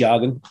religious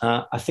jargon,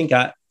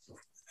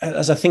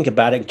 as I think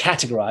about it and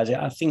categorize it,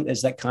 I think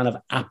there's that kind of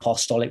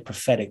apostolic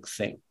prophetic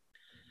thing.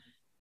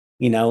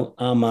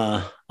 I'm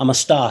a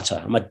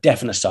starter. I'm a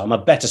definite starter. I'm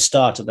a better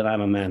starter than I'm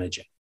a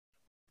manager.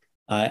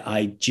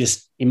 I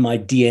just, in my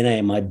DNA,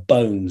 in my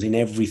bones, in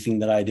everything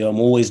that I do, I'm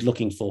always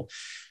looking for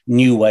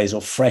new ways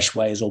or fresh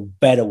ways or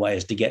better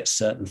ways to get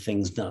certain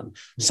things done.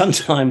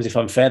 Sometimes, if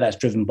I'm fair, that's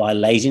driven by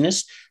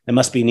laziness. There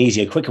must be an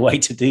easier, quicker way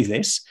to do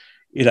this,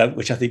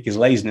 which I think is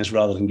laziness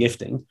rather than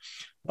gifting.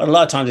 But a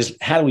lot of times is,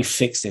 how do we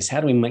fix this? How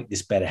do we make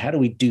this better? How do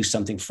we do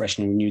something fresh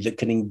and new that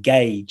can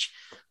engage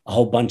a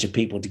whole bunch of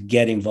people to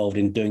get involved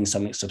in doing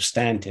something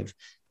substantive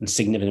and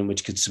significant,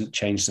 which could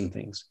change some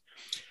things.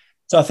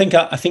 So I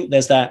think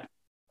there's that,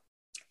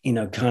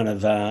 kind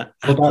of. What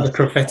about the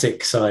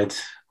prophetic side?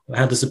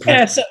 How does the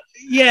prophetic?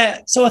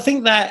 So I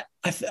think that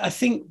I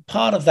think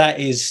part of that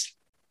is,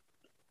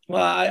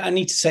 well, I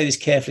need to say this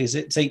carefully.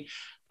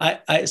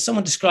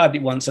 Someone described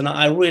it once, and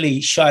I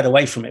really shied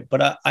away from it.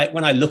 But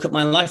when I look at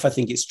my life, I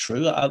think it's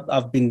true.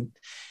 I've been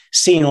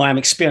seen, or I'm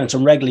experienced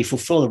and regularly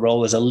fulfill the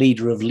role as a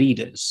leader of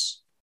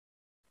leaders.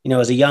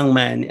 As a young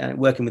man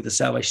working with the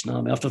Salvation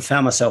Army, I often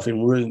found myself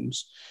in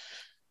rooms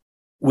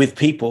with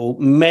people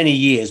many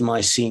years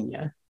my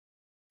senior,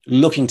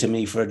 looking to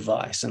me for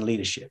advice and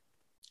leadership.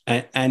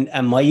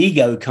 And my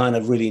ego kind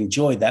of really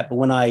enjoyed that. But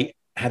when I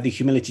had the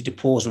humility to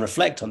pause and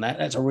reflect on that,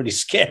 that's a really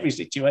scary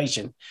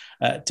situation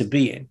to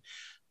be in.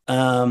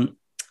 But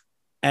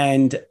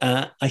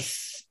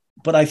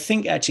I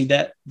think actually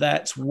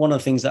that's one of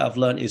the things that I've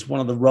learned, is one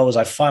of the roles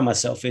I find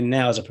myself in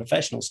now as a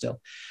professional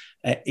still,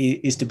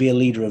 is to be a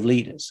leader of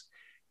leaders.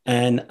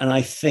 And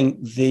I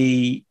think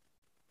the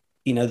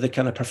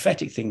kind of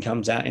prophetic thing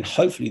comes out, and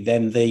hopefully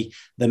then the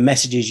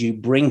messages you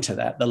bring to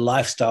that, the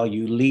lifestyle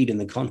you lead in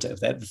the context of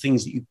that, the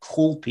things that you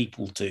call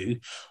people to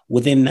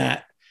within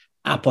that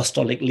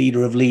apostolic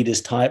leader of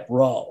leaders type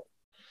role,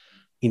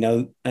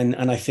 and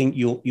I think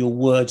your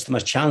words, the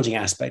most challenging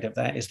aspect of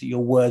that is that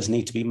your words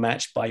need to be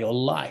matched by your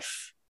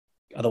life.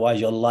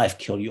 Otherwise your life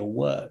kill your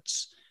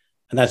words.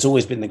 And that's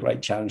always been the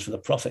great challenge for the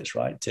prophets,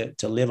 right?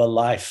 To live a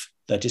life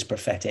that is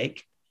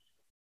prophetic,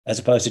 as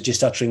opposed to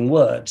just uttering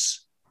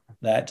words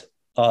that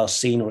are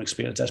seen or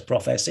experienced as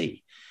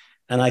prophecy.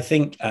 And I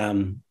think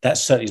that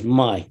certainly is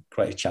my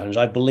greatest challenge.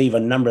 I believe a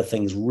number of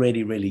things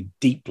really, really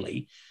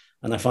deeply,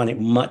 and I find it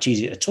much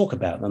easier to talk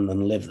about them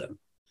than live them.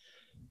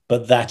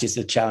 But that is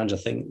the challenge, I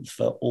think,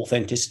 for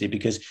authenticity,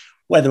 because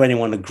whether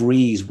anyone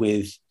agrees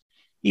with,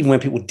 even when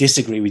people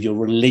disagree with your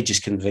religious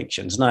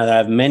convictions, and I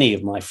have many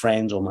of my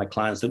friends or my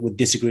clients that would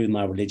disagree with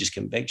my religious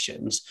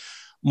convictions,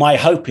 my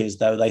hope is,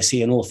 though, they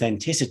see an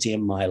authenticity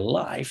in my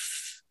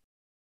life,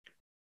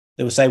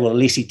 they will say, well, at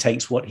least he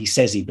takes what he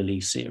says he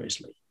believes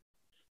seriously.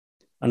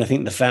 And I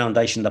think the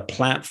foundation, the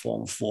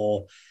platform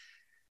for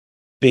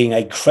being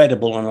a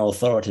credible and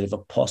authoritative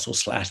apostle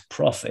 /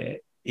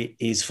 prophet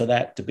is for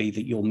that to be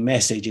that your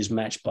message is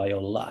matched by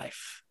your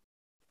life.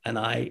 And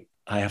I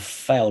have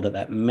failed at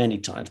that many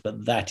times,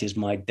 but that is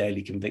my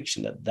daily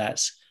conviction, that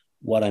that's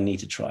what I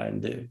need to try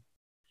and do.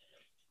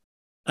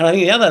 And I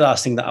think the other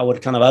last thing that I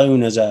would kind of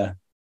own as a,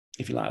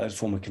 if you like, as a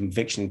form of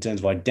conviction in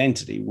terms of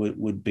identity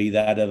would be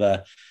that of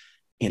a,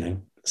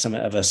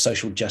 something of a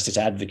social justice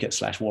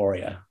advocate /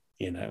 warrior.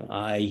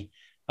 I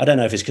don't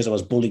know if it's because I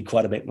was bullied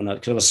quite a bit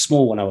because I was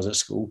small when I was at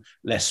school,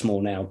 less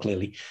small now,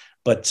 clearly.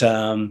 But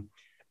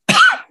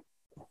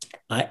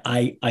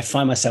I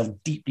find myself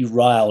deeply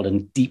riled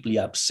and deeply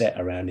upset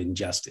around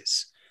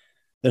injustice.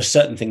 There are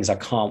certain things I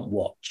can't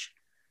watch.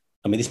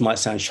 I mean, this might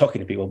sound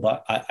shocking to people,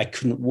 but I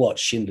couldn't watch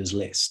Schindler's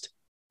List.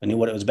 I knew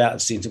what it was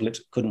about. Scenes of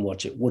lips, couldn't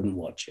watch it, wouldn't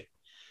watch it.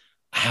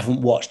 I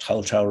haven't watched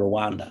Hotel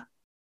Rwanda.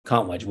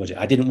 Can't watch it.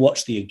 I didn't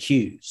watch The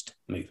Accused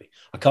movie.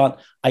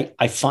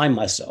 I find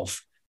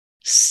myself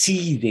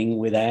seething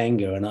with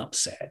anger and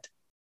upset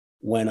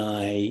when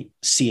I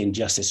see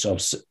injustice. So I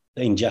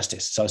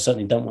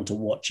certainly don't want to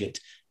watch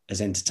it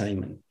as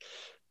entertainment.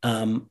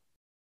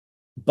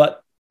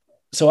 But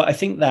so I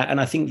think that, and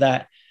I think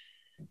that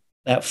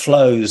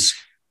flows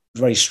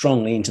very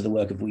strongly into the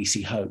work of We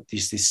See Hope.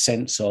 There's this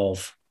sense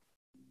of,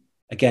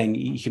 again,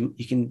 you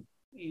can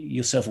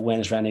your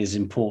self-awareness around it is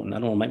important. I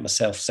don't want to make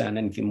myself sound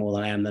anything more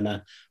than I am than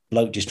a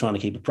bloke just trying to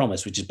keep a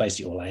promise, which is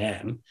basically all I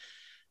am.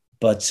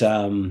 But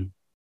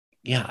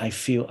I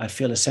feel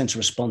a sense of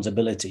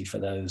responsibility for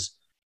those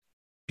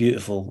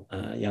beautiful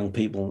young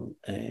people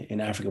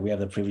in Africa we have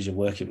the privilege of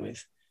working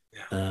with.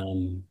 Yeah.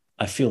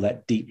 I feel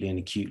that deeply and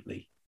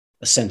acutely,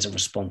 a sense of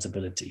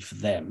responsibility for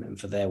them and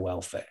for their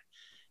welfare.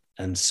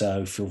 And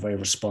so feel very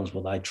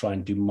responsible that I try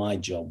and do my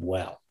job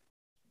well.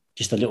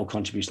 Just a little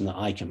contribution that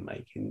I can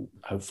make, and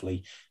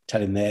hopefully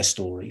telling their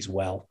stories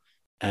well,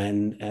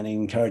 and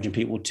encouraging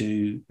people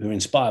who are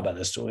inspired by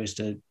their stories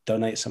to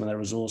donate some of their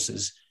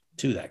resources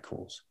to that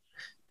cause.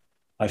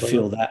 I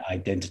feel that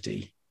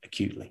identity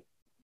acutely.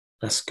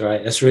 That's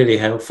great. That's really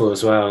helpful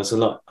as well. There's a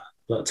lot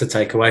to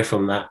take away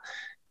from that,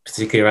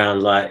 particularly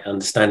around like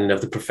understanding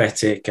of the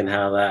prophetic and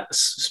how that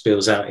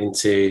spills out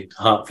into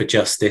heart for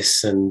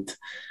justice and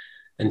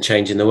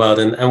changing the world.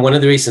 And one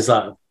of the reasons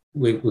that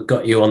we've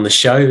got you on the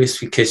show is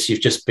because you've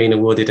just been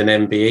awarded an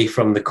MBE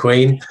from the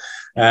Queen.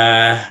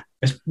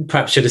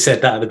 Perhaps should have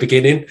said that at the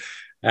beginning.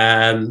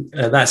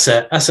 That's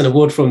an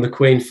award from the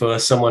Queen for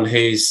someone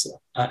who's,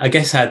 I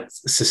guess, had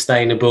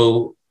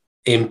sustainable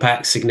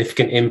impact,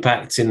 significant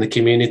impact in the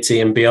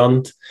community and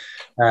beyond.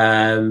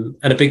 And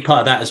a big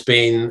part of that has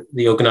been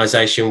the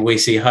organisation We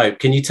See Hope.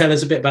 Can you tell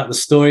us a bit about the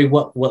story?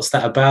 What's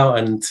that about,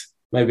 and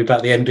maybe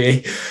about the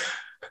MBE?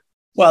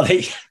 Well,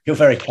 you're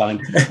very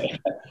kind.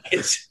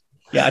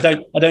 I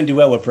don't do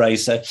well with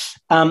praise. So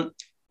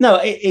no,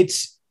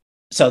 it's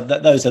so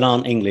those that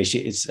aren't English,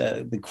 it's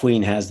the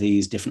Queen has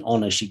these different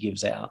honours she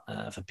gives out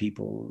for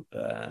people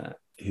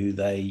who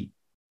they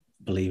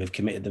believe have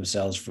committed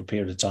themselves for a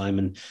period of time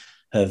and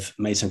have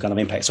made some kind of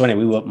impact. So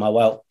anyway, my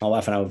wife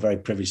and I were very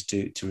privileged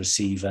to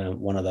receive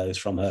one of those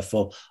from her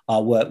for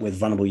our work with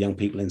vulnerable young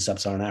people in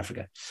Sub-Saharan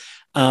Africa.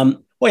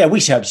 We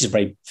share, just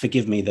very,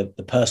 forgive me the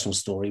personal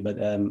story, but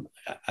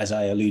as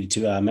I alluded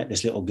to, I met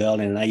this little girl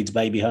in an AIDS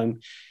baby home.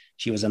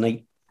 She was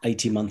an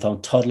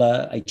 18-month-old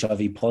toddler,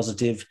 HIV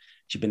positive.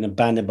 She'd been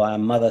abandoned by her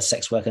mother,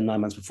 sex worker,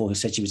 9 months before, who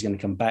said she was going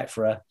to come back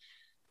for her.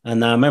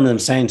 And I remember them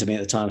saying to me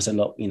at the time, I said,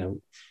 look,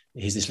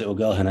 here's this little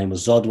girl, her name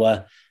was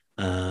Zodwa.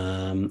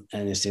 And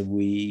they said,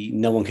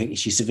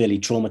 she's severely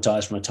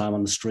traumatized from her time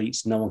on the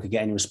streets. No one could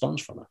get any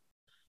response from her.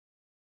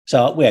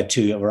 So we had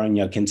two of our own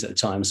young kids at the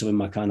time. So in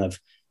my kind of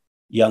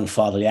young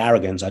fatherly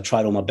arrogance, I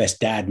tried all my best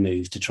dad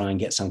moves to try and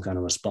get some kind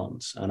of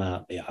response. And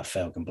I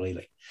failed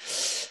completely.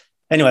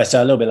 Anyway,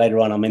 so a little bit later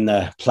on, I'm in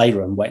the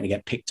playroom waiting to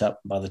get picked up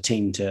by the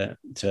team to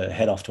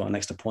head off to our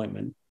next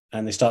appointment.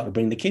 And they started to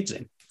bring the kids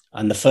in.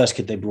 And the first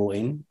kid they brought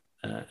in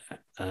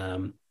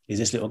is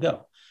this little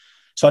girl.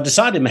 So I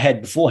decided in my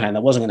head beforehand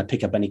I wasn't going to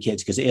pick up any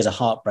kids because it is a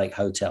heartbreak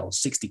hotel,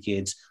 60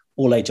 kids,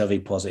 all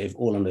HIV positive,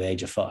 all under the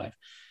age of 5.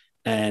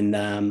 And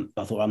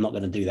I thought, I'm not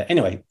going to do that.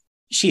 Anyway,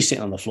 she's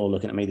sitting on the floor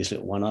looking at me, this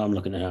little one. I'm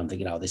looking at her, I'm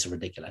thinking, oh, this is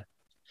ridiculous.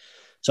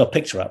 So I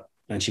picked her up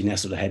and she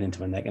nestled her head into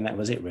my neck, and that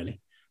was it,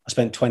 really. I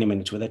spent 20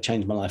 minutes with her,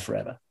 changed my life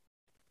forever.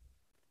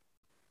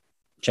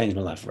 Changed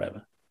my life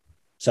forever.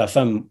 So I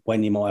phoned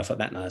Wendy, my wife, up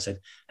that night. I said,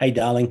 hey,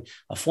 darling,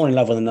 I've fallen in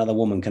love with another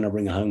woman. Can I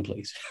bring her home,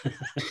 please?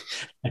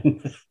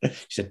 And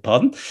she said,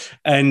 pardon?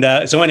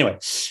 And so anyway,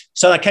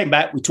 so I came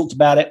back. We talked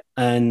about it.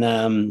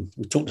 And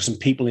we talked to some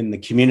people in the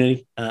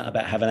community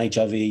about having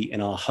HIV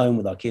in our home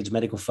with our kids,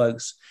 medical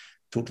folks.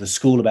 Talked to the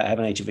school about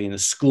having HIV in the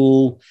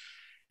school.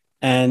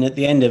 And at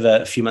the end of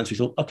a few months, we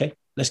thought, okay,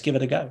 let's give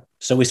it a go.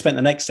 So we spent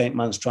the next 8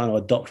 months trying to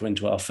adopt her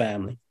into our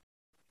family.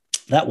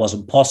 That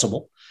wasn't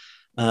possible.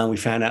 We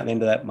found out at the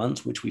end of that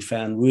month, which we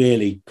found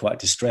really quite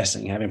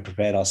distressing, having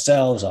prepared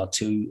ourselves, our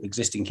 2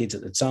 existing kids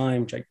at the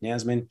time, Jake and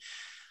Yasmin,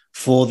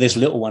 for this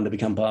little one to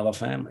become part of our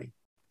family.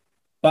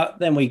 But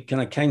then we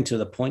kind of came to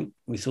the point,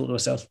 we thought to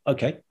ourselves,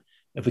 okay,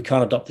 if we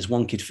can't adopt this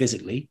one kid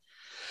physically,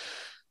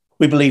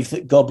 we believe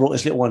that God brought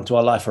this little one to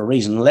our life for a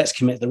reason. Let's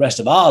commit the rest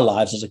of our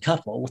lives as a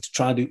couple to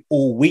try and do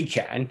all we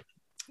can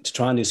to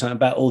try and do something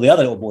about all the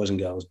other little boys and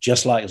girls,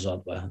 just like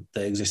Zodwa,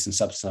 that exist in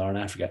Sub-Saharan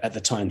Africa. At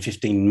the time,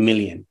 15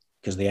 million,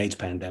 because of the AIDS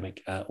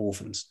pandemic,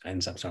 orphans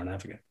in Sub-Saharan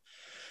Africa.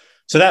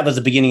 So that was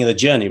the beginning of the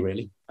journey,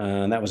 really.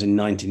 And that was in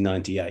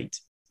 1998.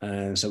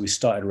 And so we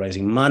started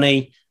raising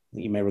money.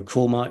 You may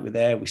recall, Mike, were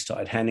there. We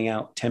started handing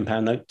out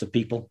 £10 notes to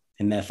people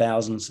in their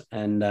thousands,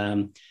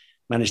 and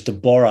managed to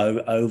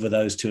borrow over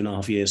those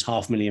 2.5 years,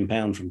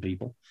 £500,000 from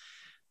people,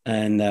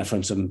 and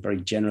from some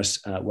very generous,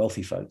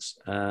 wealthy folks,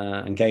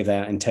 and gave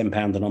that in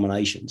 £10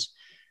 denominations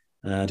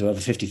to over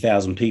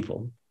 50,000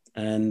 people.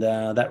 And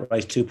that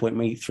raised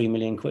 2.3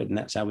 million quid. And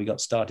that's how we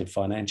got started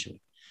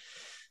financially.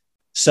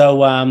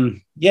 So,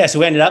 so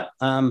we ended up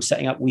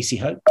setting up We See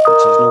Hope, which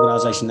is an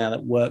organization now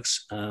that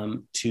works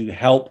to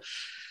help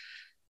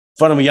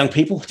vulnerable young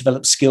people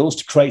develop skills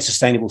to create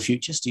sustainable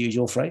futures, to use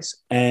your phrase.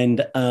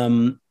 And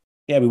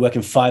we work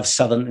in 5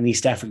 Southern and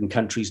East African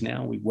countries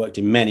now. We've worked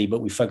in many,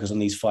 but we focus on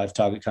these 5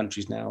 target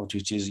countries now,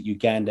 which is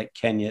Uganda,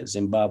 Kenya,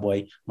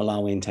 Zimbabwe,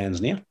 Malawi, and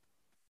Tanzania.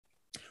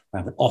 We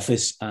have an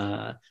office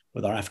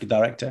with our Africa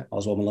director,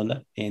 Oswald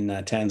Malunda, in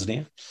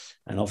Tanzania,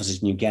 and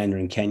offices in Uganda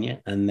and Kenya,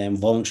 and then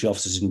voluntary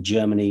offices in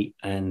Germany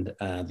and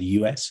the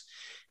US.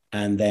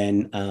 And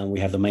then we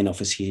have the main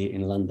office here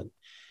in London.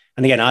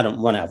 And again, I don't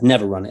run it. I've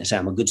never run it. So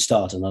I'm a good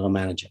starter, not a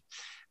manager.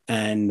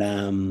 And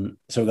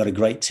so we've got a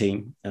great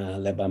team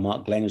led by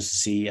Mark Glenn,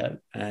 who's the CEO.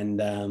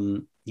 And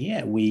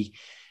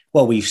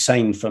we've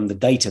seen from the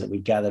data that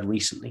we've gathered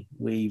recently,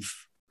 we've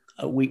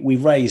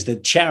raised the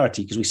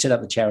charity, because we set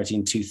up the charity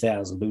in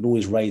 2000, but we'd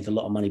always raised a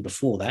lot of money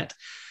before that.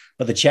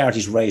 But the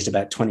charity's raised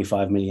about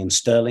 25 million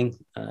sterling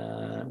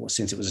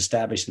since it was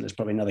established. And there's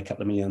probably another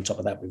couple of million on top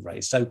of that we've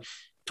raised. So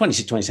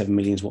 26, 27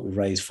 million is what we've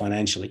raised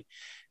financially,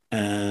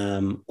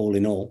 all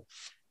in all.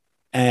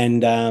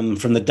 And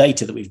from the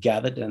data that we've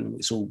gathered, and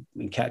it's all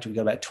been captured, we've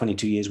got about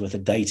 22 years worth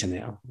of data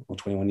now, or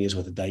 21 years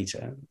worth of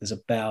data. There's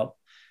about,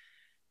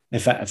 in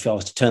fact, if I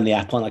was to turn the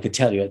app on, I could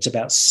tell you it's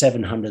about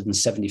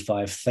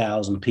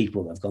 775,000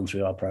 people that have gone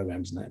through our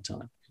programs in that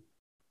time.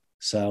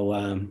 So,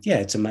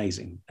 it's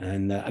amazing.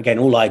 And again,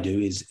 all I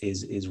do is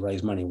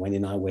raise money. Wendy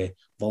and I, we're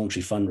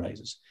voluntary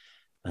fundraisers.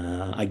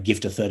 I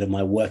gift a third of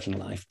my working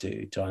life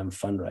to try and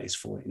fundraise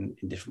for it in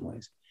different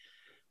ways.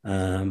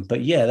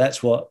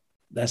 That's what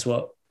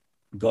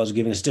God's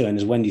given us to do. And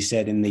as Wendy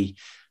said in the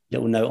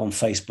little note on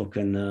Facebook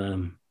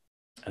and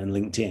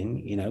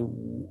LinkedIn,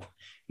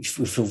 we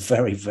feel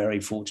very,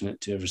 very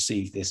fortunate to have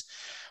received this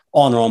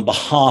honor on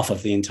behalf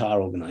of the entire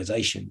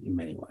organization in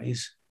many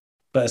ways.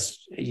 But as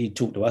you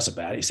talk to us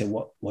about it, you say,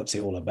 what's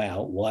it all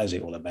about? Why is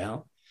it all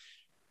about?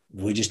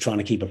 We're just trying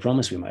to keep a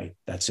promise we made.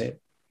 That's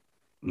it.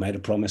 Made a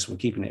promise, we're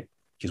keeping it.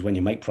 Because when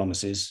you make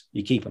promises,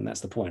 you keep them. That's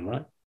the point,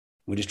 right?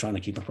 We're just trying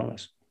to keep a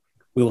promise.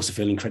 We also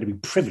feel incredibly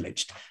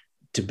privileged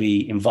to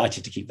be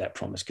invited to keep that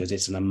promise, because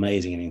it's an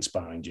amazing and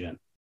inspiring journey.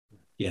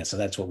 Yeah, so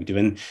that's what we do.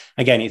 And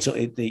again,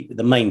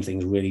 the main thing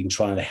is really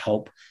trying to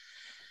help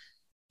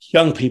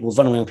young people,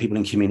 vulnerable young people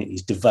in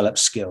communities, develop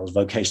skills,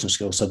 vocational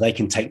skills, so they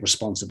can take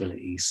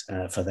responsibilities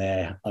for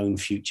their own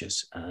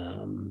futures,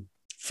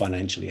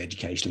 financially,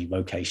 educationally,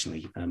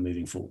 vocationally,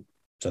 moving forward.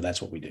 So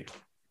that's what we do.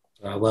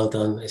 Well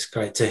done. It's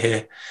great to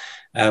hear.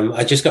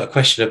 I just got a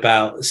question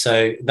about,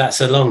 so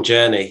that's a long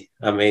journey.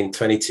 I mean,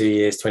 22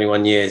 years,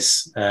 21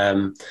 years,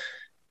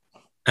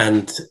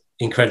 and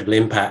incredible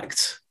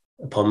impact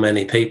upon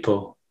many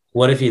people.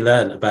 What have you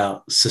learned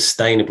about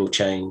sustainable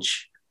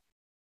change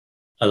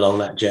along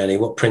that journey?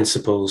 What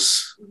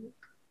principles?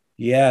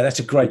 Yeah, that's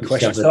a great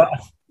question. So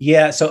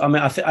I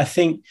mean, I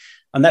think,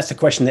 and that's the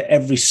question that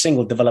every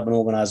single development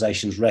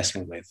organization is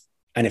wrestling with.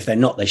 And if they're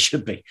not, they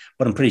should be,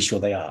 but I'm pretty sure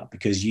they are,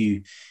 because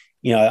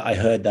I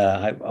heard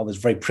I was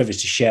very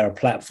privileged to share a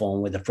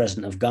platform with the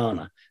president of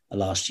Ghana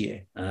last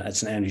year at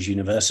St. Andrews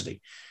University.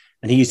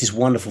 And he used this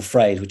wonderful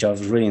phrase, which I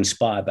was really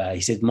inspired by. He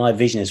said, my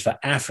vision is for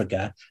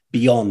Africa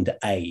beyond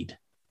aid.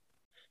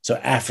 So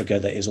Africa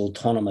that is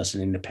autonomous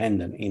and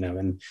independent,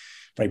 and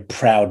very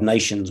proud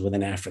nations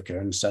within Africa.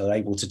 And so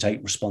able to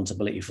take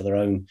responsibility for their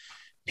own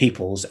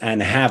peoples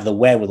and have the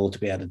wherewithal to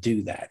be able to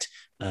do that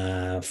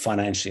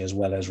financially, as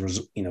well as,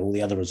 all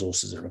the other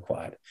resources that are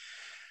required.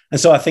 And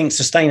so I think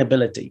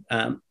sustainability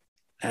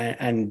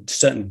and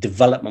certain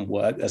development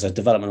work as a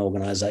development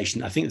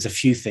organization, I think there's a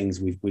few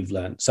things we've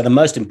learned. So the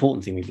most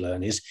important thing we've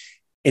learned is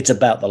it's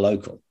about the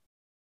local.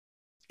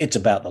 It's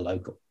about the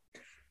local.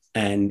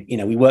 And,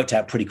 we worked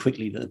out pretty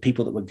quickly that the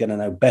people that were going to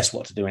know best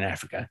what to do in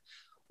Africa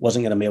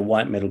wasn't going to be a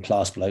white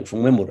middle-class bloke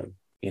from Wimbledon,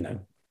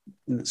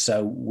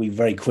 So we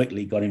very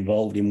quickly got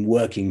involved in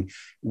working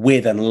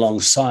with and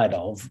alongside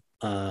of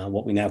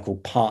what we now call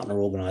partner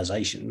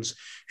organizations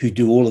who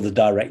do all of the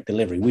direct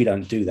delivery. We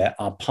don't do that.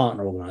 Our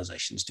partner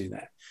organizations do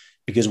that,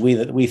 because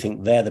we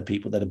think they're the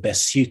people that are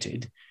best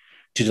suited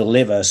to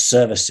deliver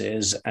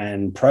services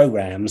and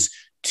programs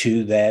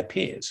to their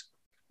peers.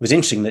 It was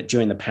interesting that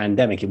during the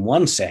pandemic, in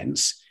one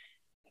sense,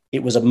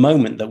 it was a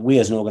moment that we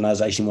as an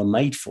organization were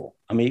made for.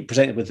 I mean, it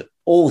presented with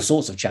all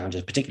sorts of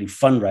challenges, particularly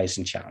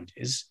fundraising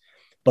challenges,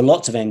 but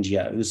lots of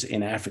NGOs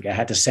in Africa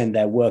had to send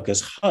their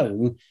workers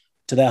home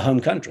to their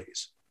home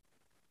countries.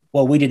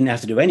 Well, we didn't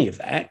have to do any of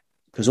that,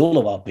 because all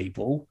of our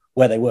people,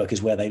 where they work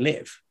is where they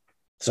live.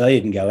 So they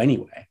didn't go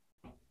anywhere.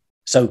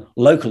 So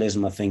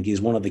localism, I think, is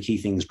one of the key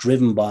things,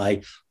 driven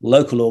by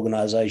local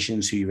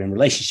organizations who you're in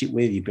relationship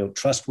with, you build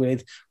trust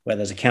with, where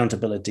there's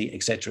accountability,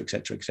 et cetera, et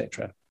cetera, et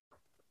cetera.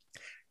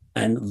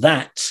 And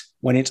that,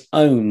 when it's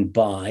owned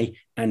by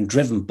and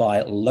driven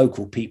by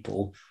local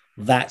people,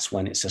 that's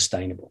when it's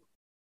sustainable.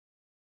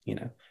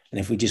 And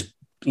if we just,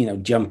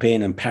 jump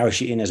in and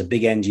parachute in as a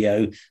big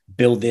NGO,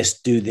 build this,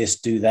 do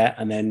that,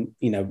 and then,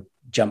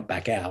 jump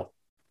back out,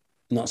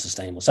 not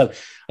sustainable. So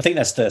I think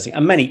that's the third thing.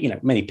 And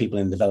many people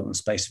in the development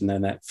space have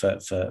known that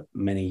for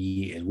many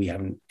years. We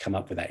haven't come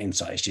up with that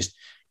insight. It's just,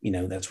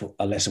 that's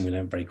a lesson we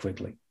learned very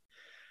quickly.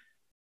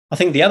 I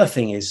think the other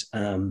thing is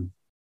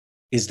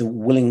the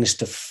willingness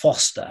to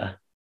foster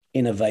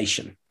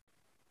innovation.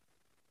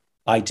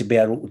 To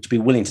be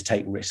willing to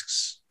take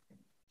risks.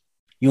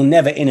 You'll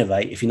never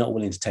innovate if you're not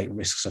willing to take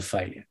risks of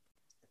failure.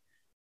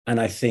 And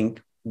I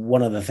think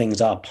one of the things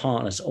our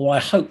partners, or I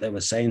hope they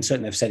would say, and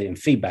certainly they've said it in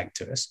feedback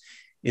to us,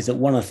 is that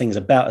one of the things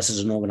about us as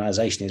an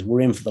organization is we're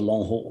in for the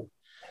long haul.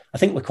 I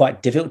think we're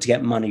quite difficult to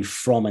get money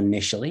from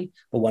initially,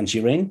 but once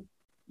you're in,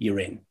 you're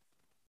in.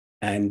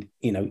 And,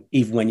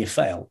 even when you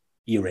fail,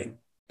 you're in,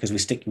 because we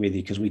stick with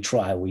you, because we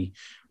try, we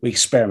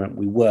experiment,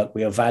 we work,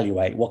 we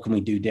evaluate, what can we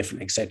do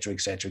different, et cetera,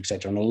 et cetera, et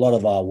cetera. And a lot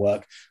of our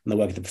work and the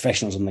work of the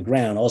professionals on the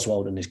ground,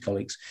 Oswald and his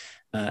colleagues,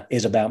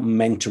 is about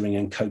mentoring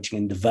and coaching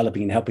and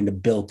developing and helping to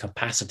build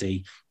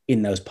capacity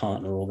in those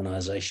partner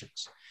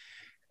organizations.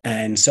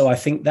 And so I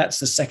think that's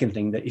the second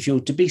thing, that if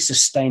you're to be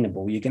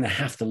sustainable, you're going to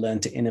have to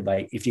learn to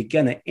innovate. If you're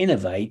going to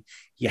innovate,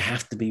 you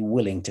have to be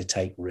willing to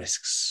take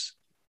risks.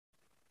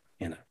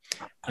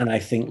 And I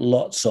think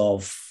lots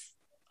of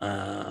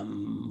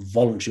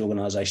voluntary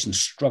organizations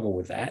struggle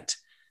with that,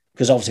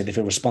 because obviously they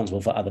feel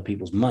responsible for other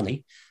people's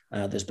money.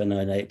 There's been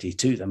no loyalty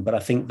to them. But I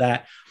think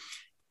that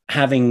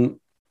having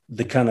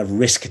the kind of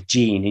risk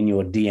gene in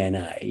your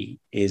DNA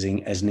is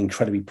an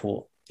incredibly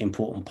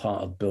important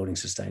part of building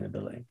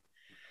sustainability.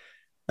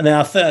 And then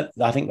I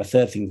think the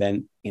third thing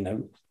then,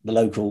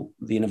 the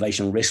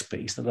innovation risk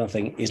piece, the other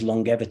thing is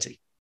longevity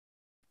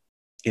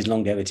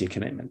of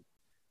commitment.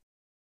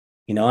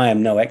 I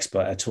am no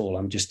expert at all.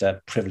 I'm just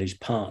a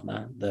privileged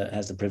partner that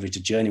has the privilege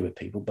to journey with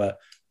people. But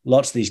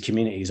lots of these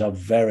communities are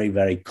very,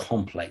 very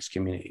complex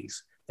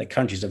communities. Their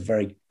countries are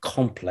very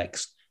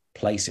complex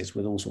places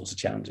with all sorts of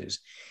challenges.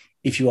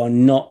 If you are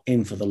not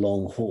in for the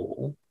long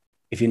haul,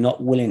 if you're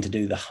not willing to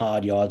do the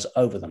hard yards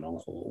over the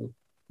long haul,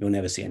 you'll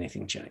never see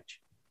anything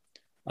change.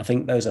 I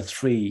think those are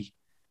three.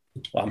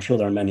 Well, I'm sure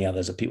there are many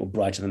others that people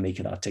brighter than me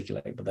can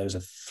articulate, but those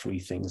are three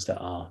things that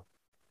are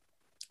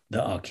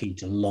key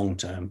to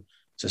long-term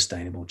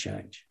sustainable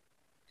change.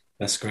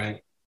 That's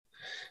great.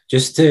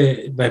 Just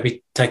to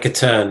maybe take a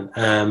turn,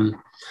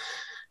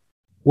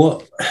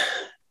 what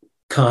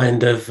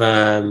kind of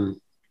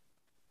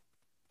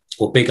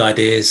or big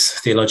ideas,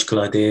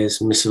 theological ideas,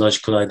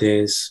 missiological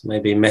ideas,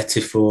 maybe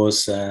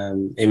metaphors,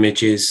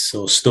 images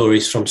or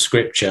stories from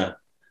scripture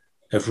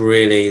have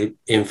really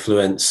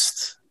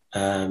influenced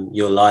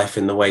your life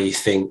and the way you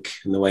think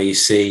and the way you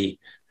see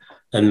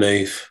and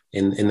move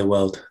in the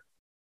world?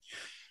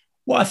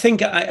 Well, I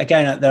think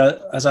again,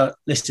 as I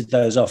listed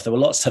those off, there were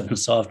lots of them.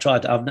 So I've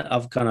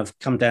kind of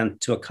come down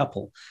to a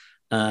couple.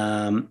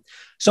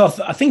 So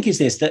I think is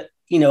this, that,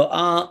 you know,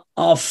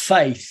 our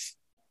faith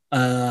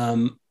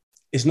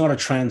is not a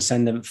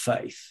transcendent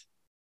faith.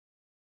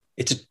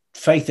 It's a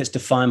faith that's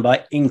defined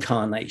by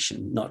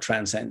incarnation, not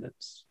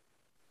transcendence.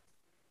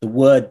 The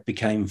Word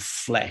became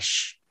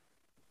flesh.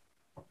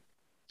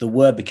 The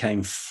Word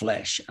became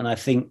flesh. And I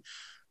think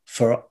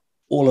for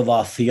all of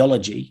our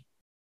theology,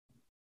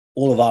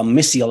 all of our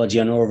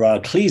missiology and all of our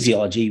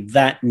ecclesiology,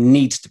 that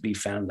needs to be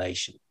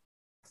foundation.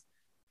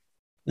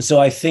 And so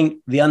I think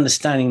the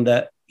understanding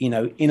that, you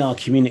know, in our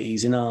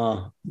communities, in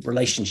our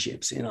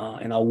relationships, in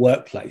our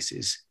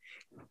workplaces,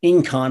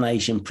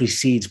 incarnation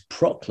precedes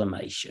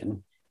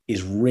proclamation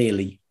is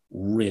really,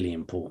 really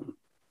important.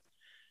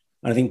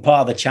 And I think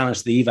part of the challenge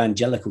to the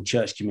evangelical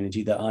church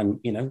community that I'm,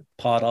 you know,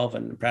 part of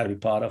and proud to be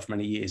part of for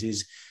many years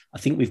is I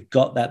think we've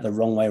got that the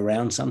wrong way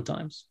around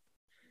sometimes.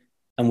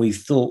 And we've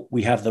thought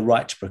we have the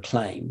right to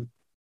proclaim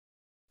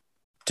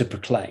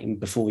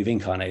before we've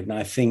incarnated. And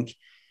I think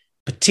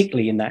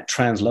particularly in that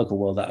translocal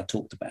world that I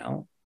talked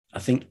about, I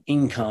think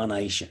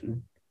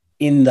incarnation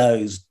in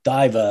those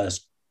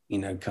diverse, you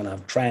know, kind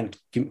of trans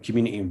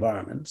community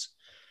environments,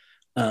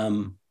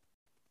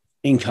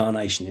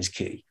 incarnation is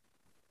key.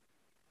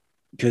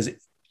 Because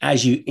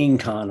as you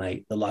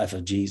incarnate the life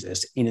of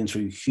Jesus in and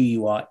through who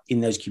you are in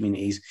those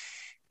communities,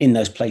 in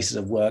those places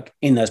of work,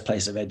 in those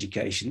places of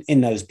education,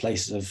 in those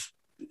places of,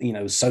 you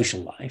know,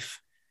 social life,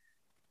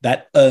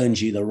 that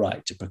earns you the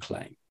right to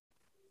proclaim.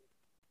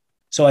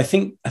 So I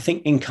think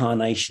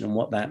incarnation and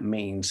what that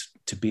means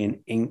to be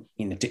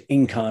to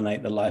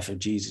incarnate the life of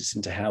Jesus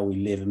into how we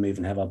live and move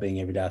and have our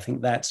being every day. I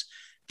think that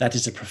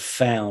is a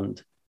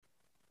profound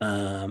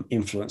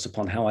influence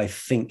upon how I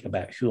think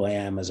about who I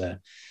am as a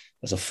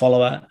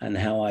follower and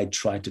how I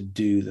try to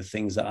do the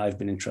things that I've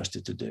been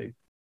entrusted to do.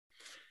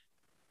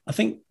 I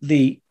think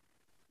the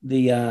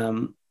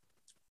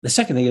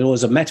second thing, it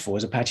was a metaphor,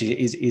 as a patch,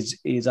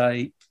 is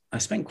I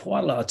spent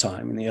quite a lot of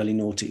time in the early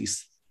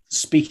noughties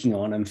speaking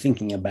on and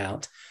thinking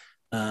about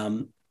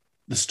the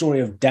story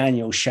of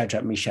Daniel,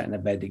 Shadrach, Meshach, and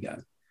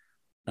Abednego,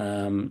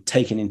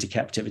 taken into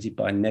captivity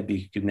by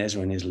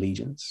Nebuchadnezzar and his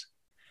legions,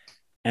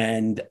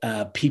 and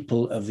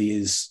people of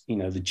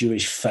the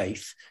Jewish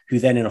faith, who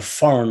then in a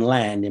foreign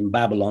land in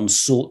Babylon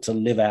sought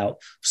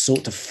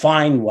to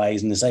find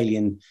ways in this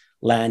alien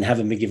land,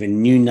 having been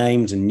given new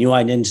names and new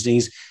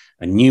identities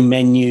and new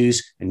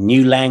menus and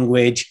new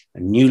language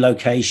and new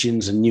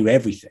locations and new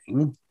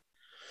everything,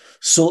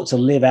 sought to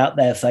live out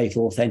their faith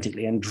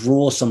authentically and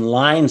draw some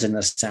lines in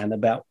the sand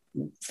about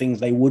things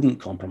they wouldn't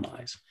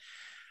compromise.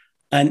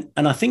 And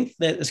I think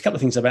that there's a couple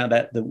of things about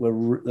that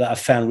I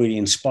found really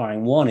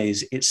inspiring. One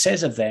is it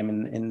says of them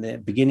in the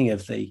beginning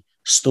of the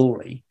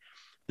story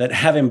that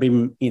having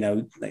been, you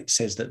know, it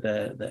says that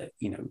the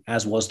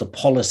as was the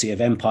policy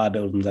of empire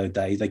building those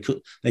days, they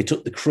took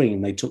the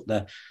cream, they took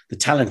the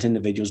talented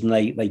individuals and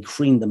they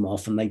creamed them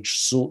off, and they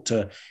sought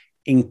to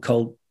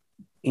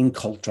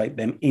inculcate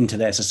them into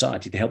their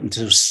society to help them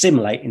to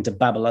assimilate into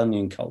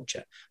Babylonian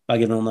culture by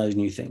giving them those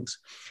new things.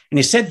 And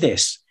he said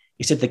this.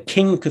 He said the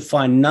king could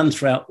find none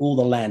throughout all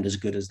the land as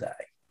good as they.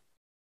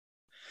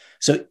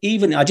 So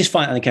even, I just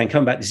find, and again,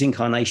 coming back to this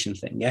incarnation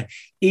thing, yeah,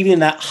 even in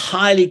that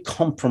highly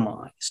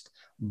compromised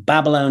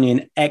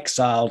Babylonian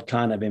exiled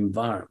kind of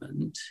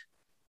environment,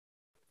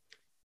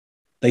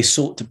 they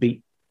sought to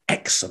be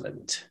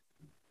excellent.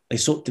 They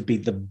sought to be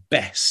the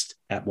best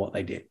at what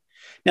they did.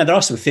 Now, there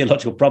are some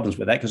theological problems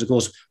with that, because, of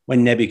course,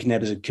 when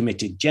Nebuchadnezzar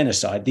committed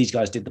genocide, these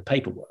guys did the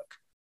paperwork.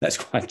 That's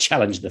quite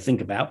challenging to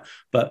think about.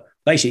 But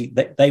basically,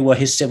 they were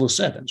his civil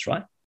servants,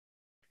 right?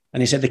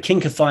 And he said the king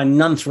could find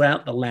none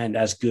throughout the land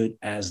as good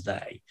as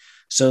they.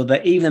 So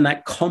that even in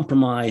that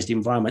compromised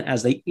environment,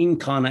 as they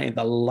incarnated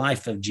the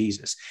life of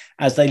Jesus,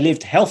 as they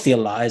lived healthier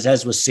lives,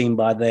 as was seen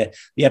by the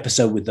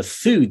episode with the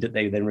food that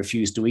they then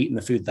refused to eat and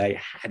the food they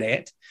had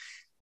ate,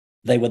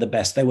 they were the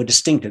best. They were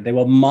distinctive. They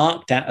were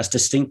marked out as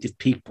distinctive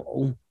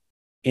people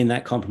in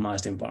that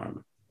compromised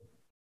environment.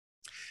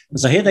 And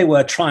so here they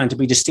were trying to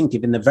be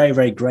distinctive in the very,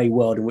 very grey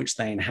world in which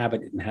they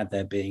inhabited and had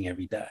their being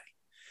every day.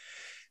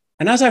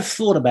 And as I've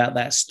thought about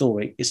that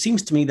story, it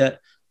seems to me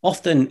that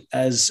often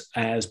as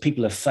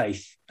people of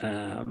faith,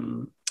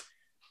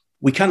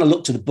 we kind of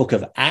look to the book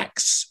of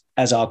Acts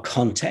as our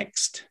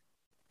context.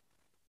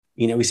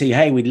 You know, we say,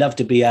 hey, we'd love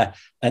to be an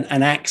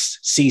Acts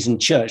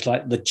seasoned church,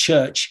 like the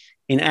church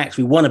in Acts.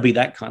 We want to be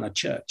that kind of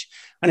church.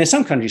 And in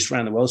some countries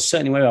around the world,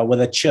 certainly where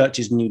the church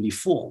is newly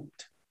formed.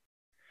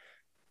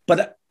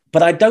 But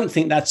But I don't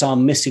think that's our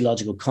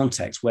missiological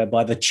context,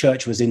 whereby the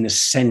church was in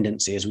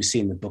ascendancy, as we see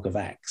in the book of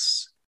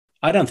Acts.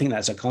 I don't think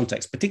that's a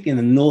context, particularly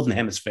in the Northern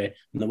Hemisphere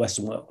and the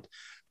Western world.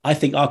 I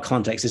think our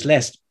context is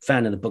less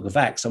found in the book of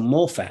Acts and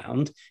more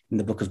found in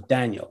the book of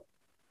Daniel,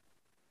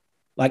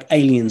 like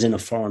aliens in a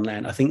foreign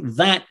land. I think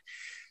that,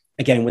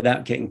 again,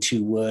 without getting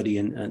too wordy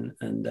and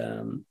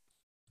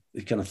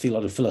kind of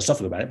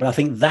philosophical about it, but I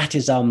think that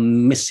is our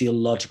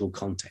missiological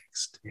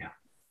context. Yeah.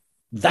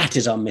 That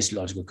is our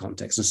missiological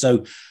context. And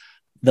so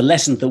the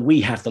lessons that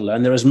we have to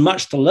learn, there is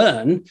much to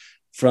learn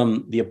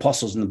from the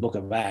apostles in the book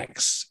of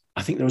Acts.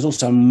 I think there is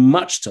also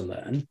much to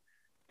learn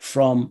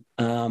from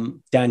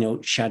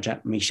Daniel,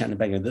 Shadrach, Meshach, and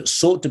Abednego that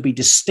sought to be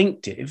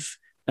distinctive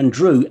and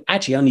drew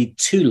actually only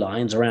 2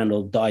 lines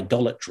around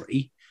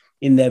idolatry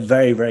in their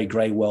very, very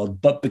grey world.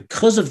 But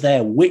because of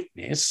their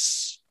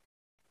witness,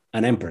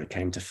 an emperor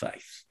came to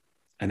faith,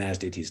 and as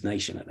did his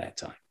nation at that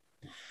time.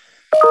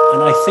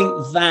 And I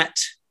think that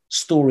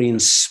story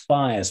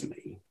inspires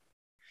me,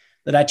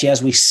 that actually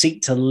as we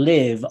seek to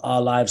live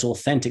our lives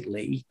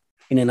authentically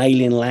in an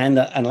alien land,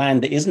 a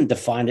land that isn't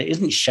defined, it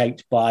isn't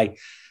shaped by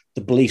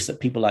the beliefs that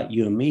people like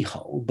you and me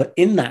hold, but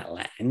in that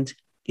land,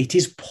 it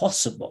is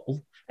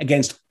possible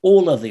against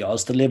all of the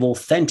odds to live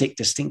authentic,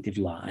 distinctive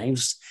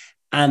lives.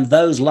 And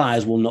those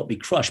lives will not be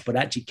crushed, but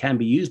actually can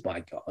be used by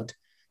God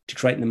to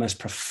create the most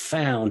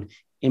profound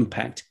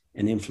impact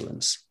and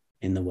influence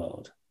in the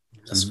world.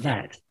 And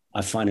that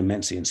I find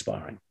immensely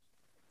inspiring.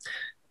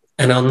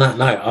 And on that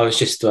note, I was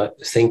just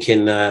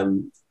thinking, I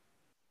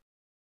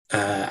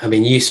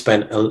mean, you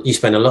spent a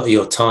lot of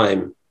your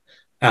time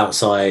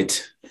outside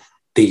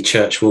the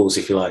church walls,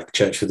 if you like,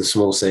 church with a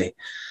small c.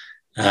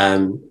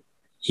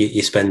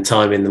 You spend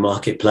time in the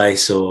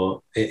marketplace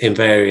or in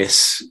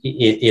various,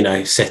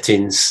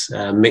 settings,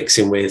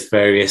 mixing with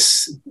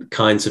various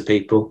kinds of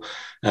people,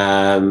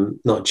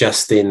 not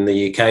just in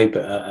the UK,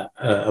 but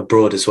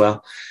abroad as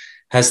well.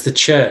 How has the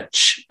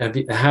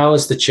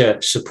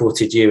church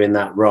supported you in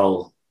that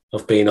role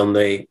of being on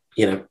the,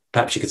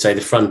 perhaps you could say the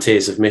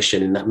frontiers of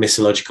mission in that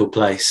missiological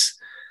place?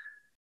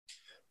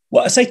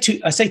 Well, I say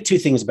two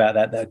things about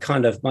that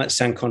kind of might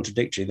sound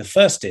contradictory. The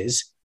first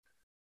is,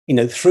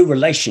 through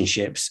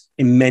relationships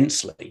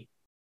immensely,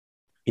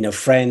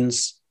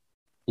 friends,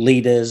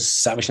 leaders,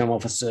 Salvation Army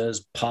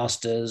officers,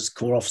 pastors,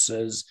 corps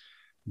officers,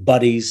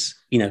 buddies,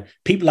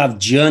 people I've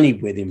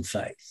journeyed with in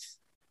faith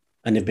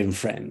and have been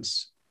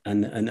friends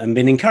and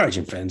been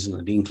encouraging friends. And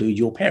I include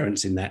your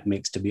parents in that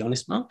mix, to be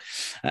honest, Mark,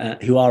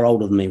 who are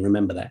older than me,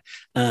 remember that.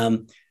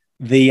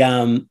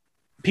 The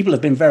people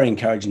have been very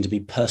encouraging to me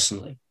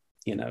personally,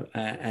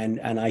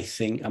 and I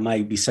think I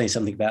may be saying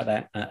something about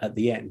that at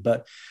the end.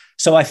 But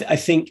so I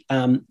think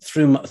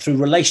through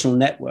relational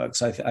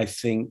networks, I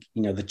think,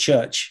 the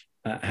church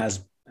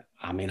has,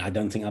 I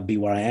don't think I'd be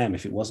where I am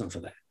if it wasn't for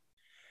that.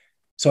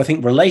 So I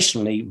think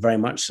relationally, very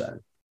much so.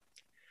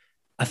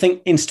 I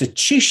think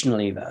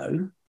institutionally,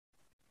 though,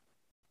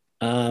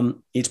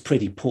 it's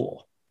pretty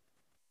poor.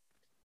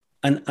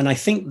 And I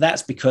think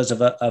that's because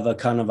of a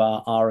kind of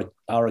our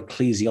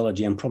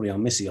ecclesiology and probably our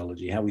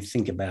missiology, how we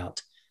think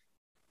about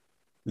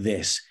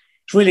this.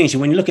 It's really interesting.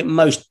 When you look at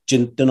most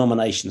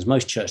denominations,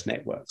 most church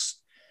networks,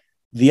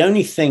 the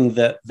only thing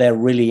that they're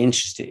really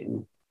interested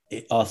in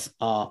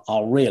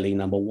are really,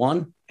 number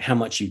one, how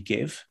much you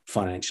give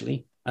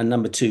financially, and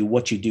number two,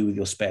 what you do with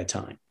your spare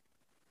time.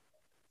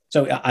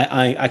 So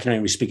I can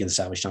only speak of the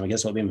Salvation Army. I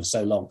guess I've been for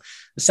so long.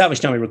 The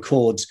Salvation Army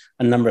records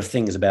a number of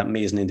things about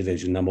me as an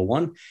individual. Number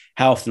one,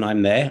 how often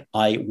I'm there,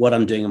 what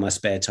I'm doing in my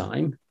spare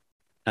time,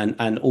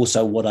 and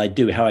also what I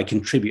do, how I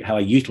contribute, how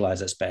I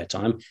utilize that spare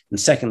time. And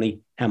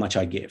secondly, how much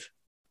I give.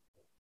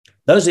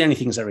 Those are the only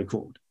things I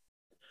record.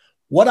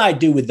 What I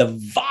do with the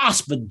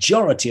vast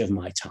majority of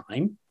my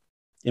time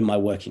in my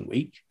working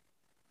week,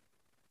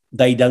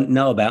 they don't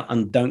know about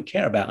and don't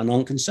care about and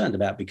aren't concerned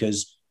about,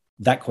 because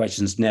that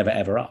question's never,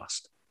 ever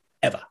asked.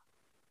 Ever.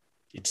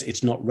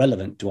 It's not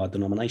relevant to our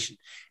denomination.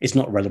 It's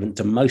not relevant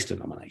to most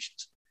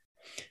denominations.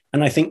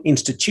 And I think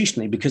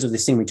institutionally, because of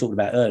this thing we talked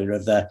about earlier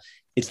of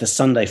it's the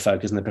Sunday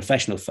focus and the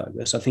professional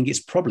focus, I think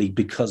it's probably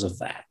because of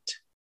that.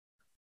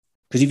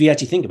 Because if you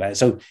actually think about it,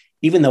 so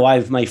even though I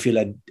may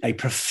feel a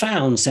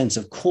profound sense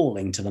of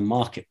calling to the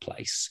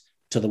marketplace,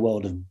 to the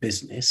world of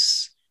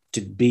business,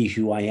 to be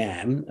who I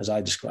am, as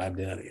I described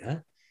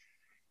earlier,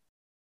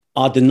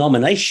 our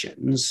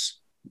denominations,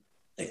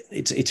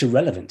 it's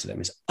irrelevant to them.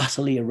 It's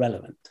utterly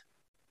irrelevant,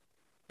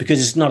 because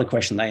it's not a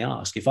question they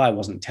ask. If I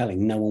wasn't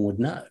telling, no one would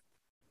know,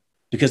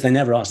 because they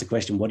never ask the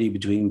question, what are you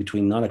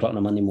between 9 o'clock on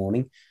a Monday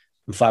morning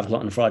and 5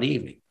 o'clock on a Friday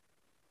evening?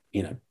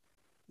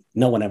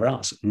 No one ever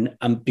asks,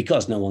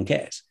 because no one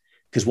cares,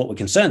 because what we're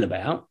concerned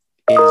about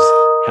is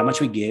how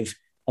much we give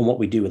and what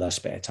we do with our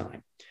spare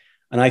time.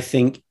 And I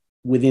think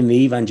within the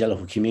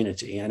evangelical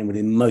community and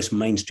within most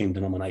mainstream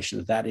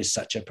denominations, that is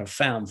such a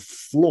profound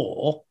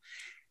flaw.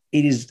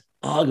 It is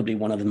arguably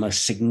one of the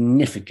most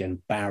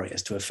significant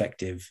barriers to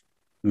effective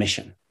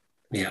mission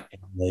in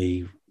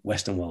the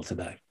Western world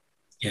today.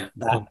 Yeah,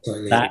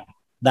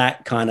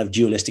 that kind of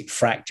dualistic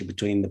fracture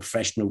between the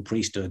professional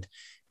priesthood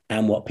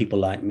and what people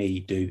like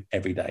me do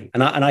every day.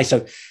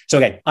 So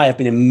again, I have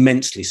been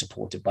immensely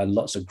supported by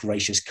lots of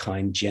gracious,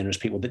 kind, generous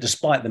people that,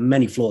 despite the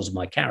many flaws of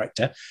my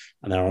character,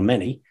 and there are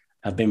many,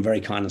 have been very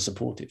kind and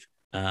supportive.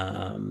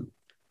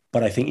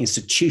 But I think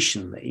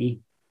institutionally,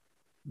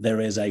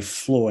 there is a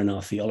flaw in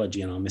our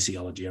theology and our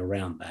missiology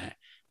around that,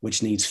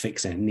 which needs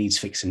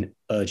fixing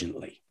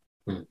urgently.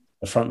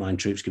 The frontline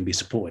troops can be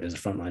supported as the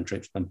frontline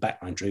troops, and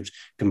backline troops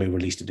can be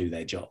released to do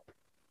their job.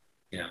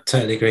 Yeah,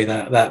 totally agree.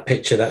 That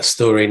picture, that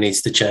story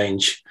needs to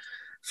change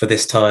for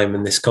this time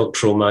and this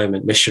cultural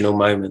moment, missional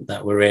moment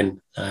that we're in.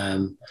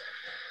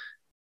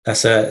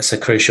 That's a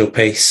crucial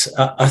piece.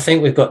 I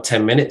think we've got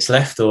 10 minutes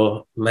left,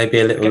 or maybe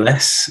a little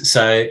less.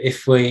 So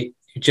if we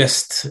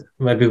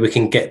maybe we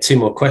can get 2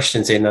 more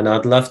questions in, and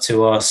I'd love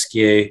to ask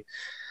you.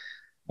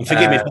 And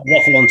forgive me if I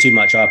waffle on too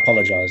much. I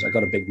apologise. I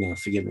got a big mouth.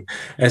 Forgive me.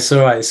 It's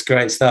all right. It's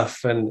great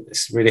stuff, and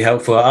it's really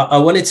helpful. I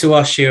wanted to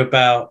ask you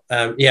about,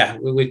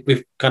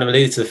 we've kind of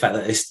alluded to the fact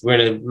that we're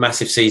in a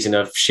massive season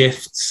of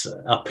shifts,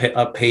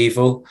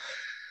 upheaval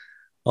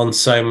on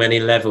so many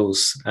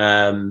levels,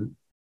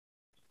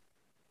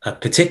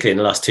 particularly in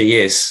the last 2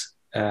 years.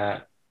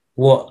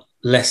 What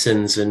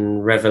lessons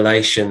and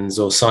revelations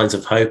or signs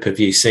of hope have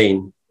you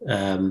seen?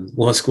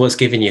 What's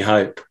giving you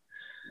hope?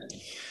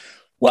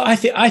 Well, I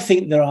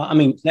think there are. I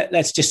mean,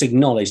 let's just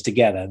acknowledge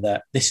together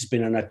that this has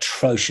been an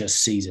atrocious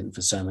season for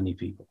so many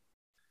people.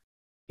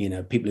 You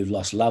know, people who've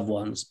lost loved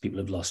ones, people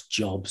who've lost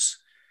jobs,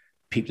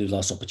 people who've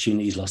lost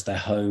opportunities, lost their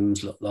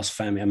homes, lost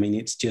family. I mean,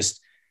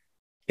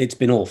 it's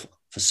been awful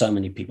for so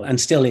many people,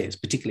 and still is,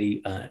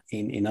 particularly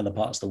in other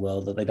parts of the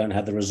world, that they don't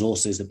have the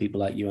resources that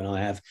people like you and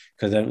I have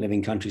because they don't live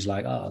in countries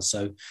like ours.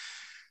 So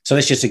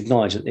let's just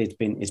acknowledge that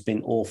it's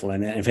been awful.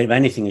 And if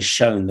anything has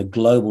shown the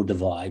global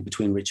divide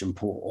between rich and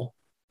poor,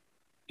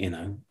 you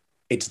know,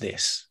 it's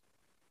this,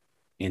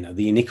 you know,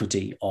 the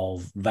iniquity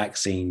of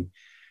vaccine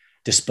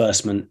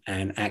disbursement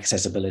and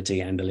accessibility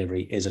and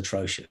delivery is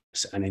atrocious.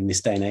 And in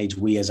this day and age,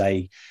 we as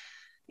a,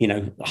 you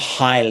know,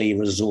 highly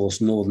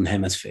resourced Northern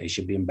Hemisphere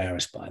should be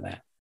embarrassed by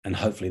that. And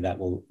hopefully that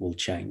will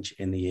change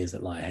in the years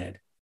that lie ahead.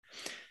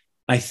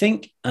 I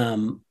think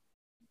there's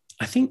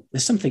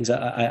some things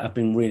that I've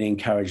been really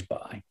encouraged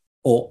by,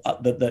 or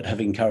that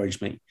have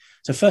encouraged me.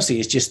 So firstly,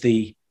 it's just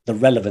the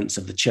relevance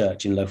of the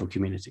church in local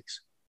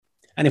communities.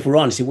 And if we're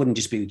honest, it wouldn't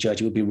just be the church,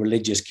 it would be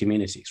religious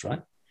communities,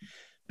 right?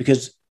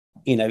 Because,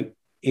 you know,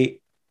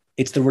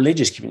 it's the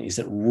religious communities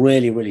that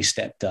really, really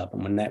stepped up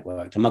and were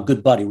networked. And my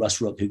good buddy,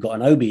 Russ Rook, who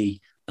got an OBE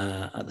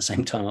at the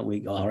same time that we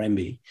got our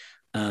MBE,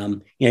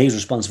 he was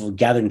responsible for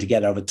gathering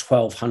together over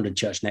 1,200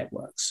 church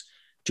networks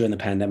during the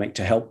pandemic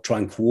to help try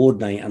and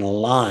coordinate and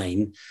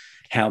align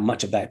how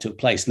much of that took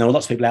place. And there were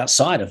lots of people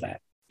outside of that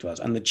to us.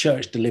 And the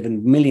church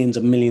delivered millions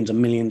and millions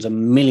and millions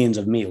and millions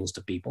of meals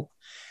to people,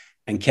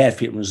 and cared for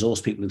people, and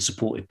resourced people, and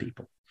supported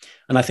people.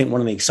 And I think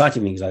one of the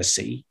exciting things I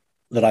see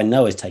that I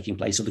know is taking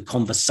place are the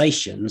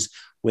conversations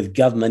with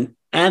government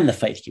and the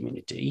faith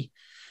community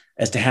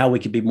as to how we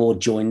can be more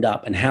joined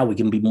up and how we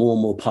can be more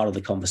and more part of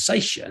the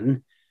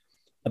conversation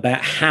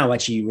about how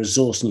actually you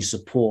resource and you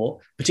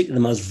support, particularly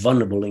the most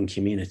vulnerable in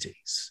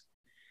communities.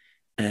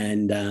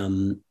 And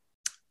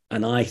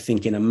I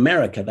think in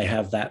America, they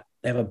have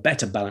a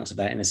better balance of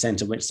that, in a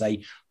sense in which,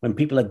 say, when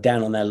people are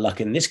down on their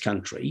luck in this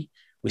country,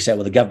 we say,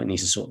 well, the government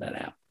needs to sort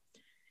that out.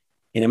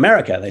 In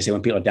America, they say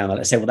when people are down,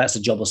 they say, well, that's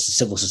the job of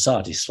civil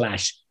society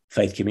 /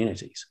 faith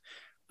communities.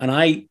 And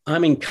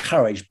I'm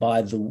encouraged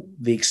by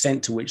the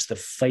extent to which the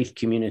faith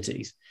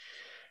communities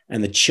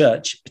and the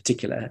church in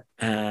particular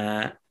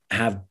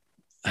have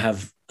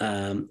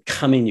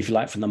come in, if you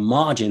like, from the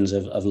margins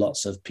of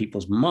lots of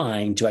people's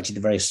mind to actually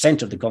the very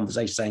center of the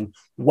conversation, saying,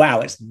 wow,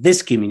 it's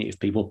this community of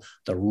people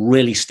that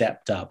really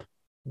stepped up.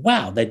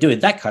 Wow, they're doing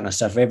that kind of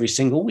stuff every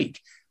single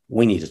week.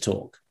 We need to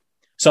talk.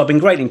 So I've been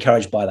greatly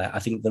encouraged by that. I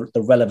think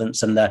the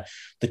relevance and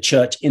the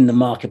church in the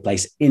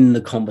marketplace, in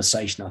the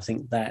conversation, I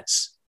think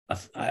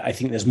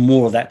there's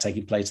more of that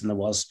taking place than there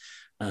was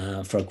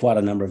for quite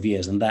a number of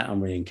years. And that I'm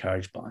really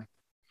encouraged by.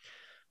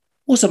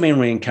 Also been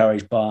really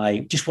encouraged by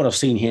just what I've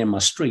seen here in my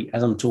street.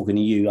 As I'm talking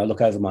to you, I look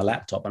over my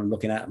laptop and I'm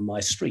looking at my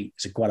street.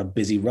 It's quite a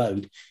busy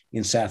road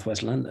in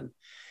southwest London.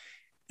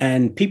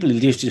 And people who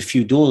live just a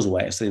few doors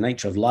away, it's the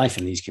nature of life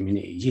in these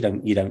communities. You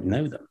don't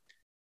know them.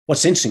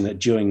 What's interesting that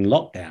during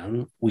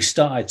lockdown, we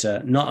started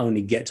to not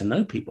only get to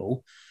know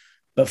people,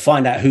 but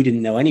find out who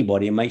didn't know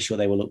anybody and make sure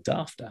they were looked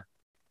after.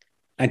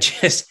 And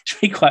just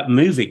it's really quite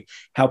moving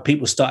how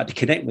people started to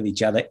connect with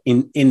each other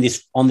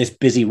on this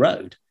busy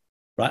road,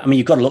 right? I mean,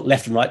 you've got to look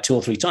left and right 2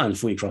 or 3 times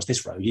before you cross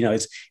this road. You know,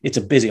 it's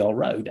a busy old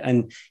road,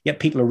 and yet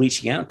people are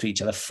reaching out to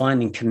each other,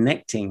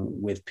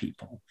 connecting with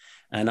people.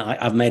 And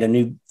I've made a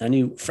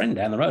new friend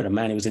down the road, a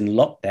man who was in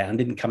lockdown,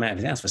 didn't come out of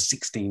his house for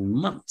 16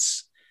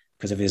 months.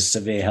 Because of his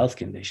severe health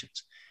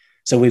conditions.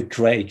 So we've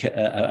created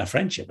a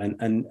friendship,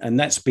 and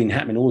that's been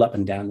happening all up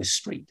and down this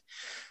street.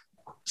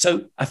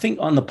 So I think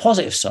on the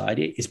positive side,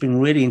 it's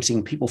been really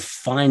interesting, people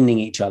finding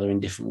each other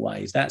in different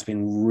ways. That's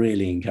been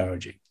really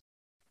encouraging.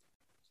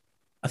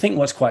 I think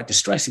what's quite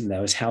distressing,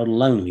 though, is how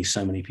lonely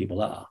so many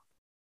people are.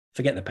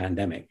 Forget the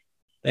pandemic.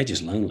 They're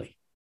just lonely.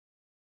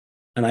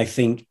 And I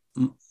think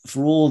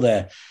for all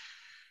the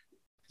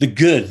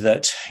good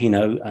that,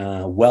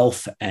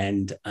 wealth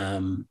and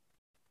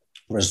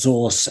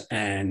resource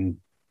and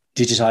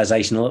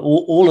digitization,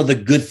 all of the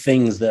good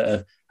things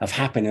that have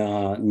happened in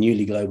our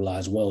newly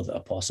globalized world that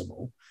are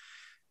possible,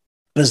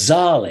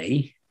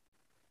 bizarrely,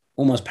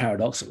 almost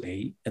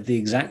paradoxically, at the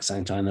exact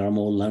same time, there are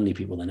more lonely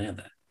people than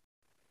ever.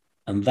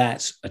 And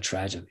that's a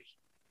tragedy.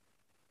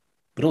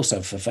 But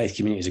also for faith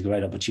community is a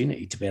great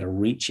opportunity to be able to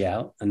reach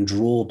out and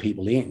draw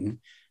people in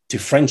to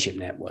friendship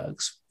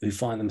networks who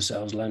find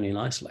themselves lonely and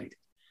isolated.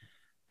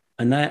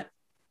 And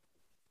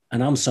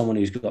I'm someone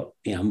who's got,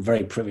 I'm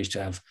very privileged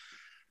to have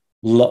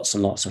lots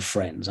and lots of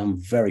friends. I'm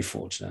very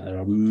fortunate. There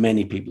are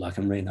many people I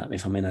can ring up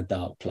if I'm in a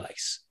dark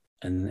place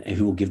and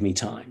who will give me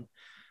time.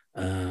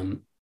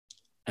 And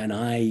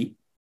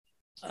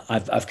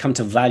I've come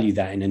to value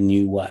that in a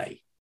new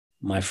way.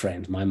 My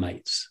friends, my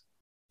mates,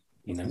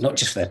 not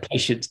just their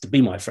patience to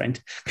be my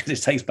friend, because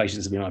it takes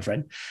patience to be my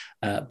friend,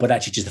 but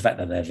actually just the fact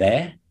that they're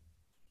there.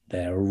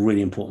 They're a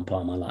really important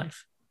part of my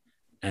life.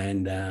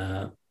 And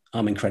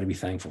I'm incredibly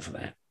thankful for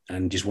that.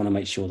 And just want to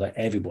make sure that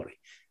everybody,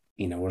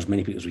 or as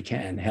many people as we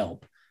can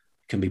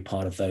be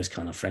part of those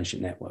kind of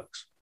friendship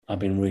networks. I've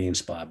been really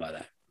inspired by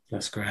that.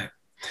 That's great.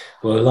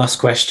 Well, last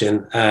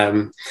question.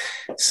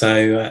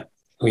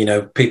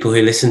 People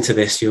who listen to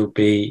this, you'll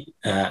be,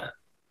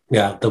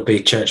 there'll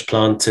be church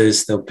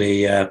planters, there'll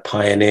be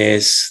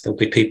pioneers, there'll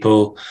be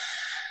people,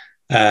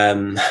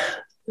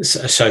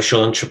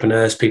 social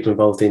entrepreneurs, people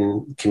involved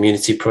in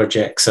community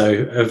projects.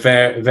 So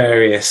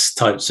various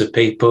types of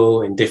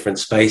people in different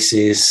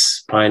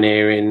spaces,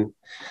 pioneering,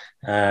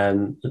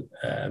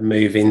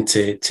 moving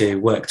to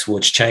work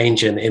towards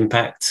change and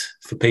impact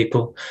for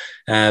people.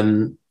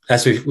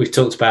 As we've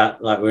talked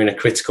about, like, we're in a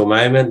critical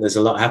moment. There's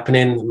a lot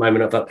happening, a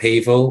moment of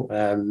upheaval,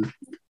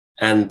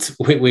 and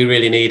we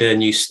really need a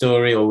new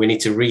story, or we need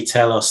to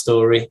retell our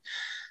story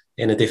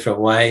in a different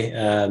way,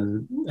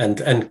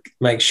 and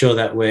make sure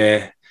that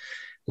we're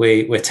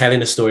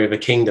telling a story of a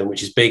kingdom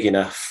which is big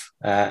enough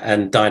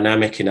and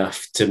dynamic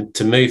enough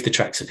to move the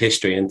tracks of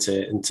history and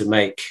to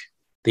make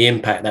the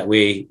impact that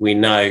we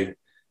know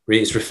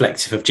is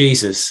reflective of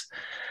Jesus.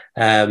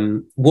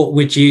 What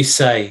would you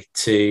say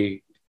to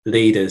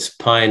leaders,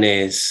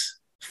 pioneers,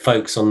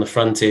 folks on the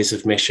frontiers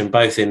of mission,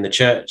 both in the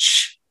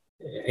church,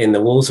 in the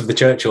walls of the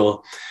church,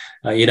 or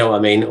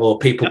or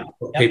people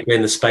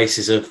in the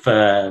spaces of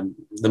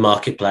the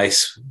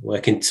marketplace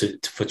working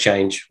for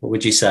change? What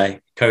would you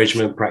say?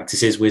 Encouragement,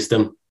 practices,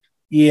 wisdom?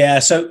 Yeah,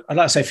 so I'd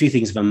like to say a few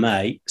things if I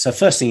may. So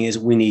first thing is,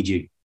 we need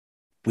you.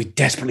 We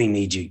desperately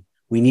need you.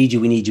 We need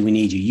you, we need you, we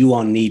need you. You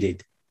are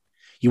needed.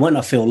 You might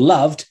not feel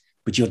loved,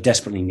 but you're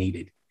desperately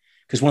needed.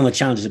 Because one of the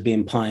challenges of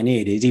being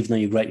pioneered is, even though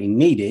you're greatly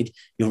needed,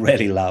 you're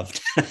rarely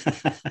loved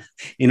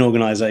in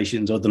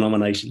organizations or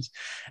denominations.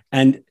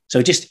 And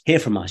so just hear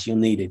from us. You're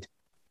needed.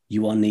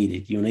 You are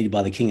needed. You're needed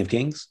by the King of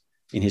Kings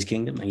in his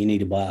kingdom, and you're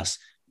needed by us,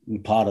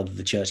 part of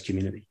the church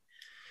community.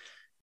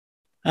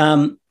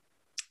 The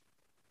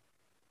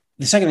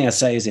second thing I'd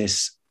say is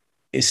this,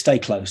 is stay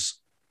close.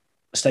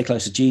 Stay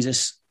close to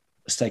Jesus.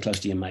 Stay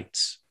close to your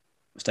mates.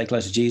 Stay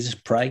close to Jesus.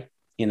 Pray.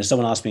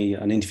 Someone asked me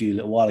an interview a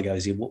little while ago,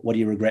 what do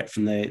you regret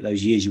from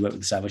those years you worked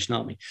with the Salvation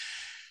Army?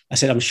 I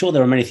said, I'm sure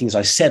there are many things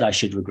I said I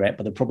should regret,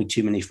 but there are probably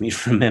too many for me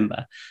to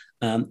remember.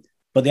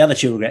 But the other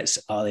two regrets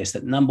are this,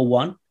 that number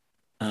one,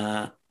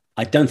 I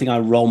don't think I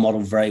role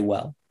modeled very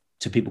well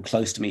to people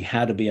close to me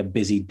how to be a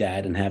busy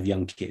dad and have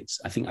young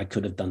kids. I think I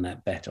could have done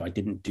that better. I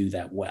didn't do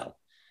that well.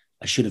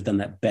 I should have done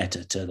that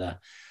better to the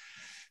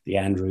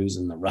Andrews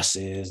and the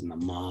Russes and the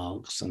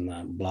Marks and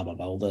the blah, blah,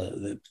 blah, all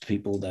the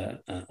people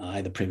that I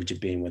had the privilege of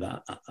being with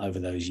over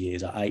those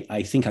years.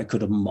 I think I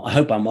could have, I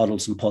hope I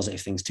modeled some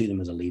positive things to them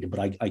as a leader,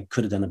 but I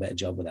could have done a better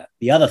job with that.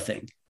 The other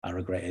thing I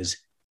regret is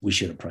we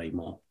should have prayed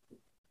more.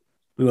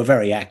 We were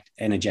very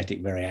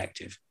energetic, very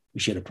active. We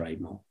should have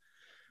prayed more.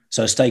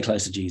 So stay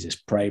close to Jesus.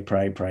 Pray,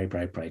 pray, pray,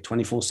 pray, pray.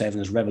 24/7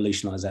 has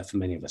revolutionized that for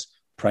many of us.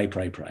 Pray,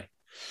 pray, pray.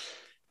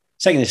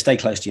 Second is stay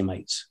close to your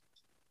mates.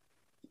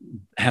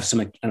 Have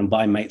some, and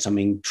by mates, I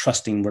mean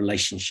trusting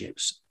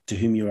relationships to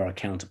whom you are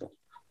accountable.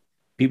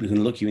 People who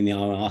can look you in the eye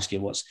and ask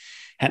you what's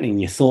happening in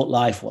your thought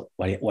life, how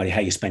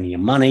you're spending your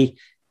money,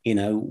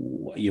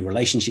 your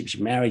relationships,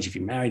 your marriage, if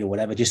you're married or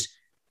whatever. Just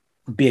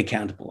be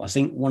accountable. I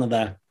think one of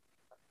the,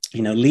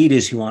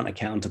 leaders who aren't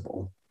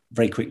accountable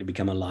very quickly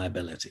become a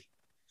liability.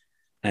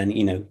 And,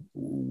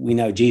 we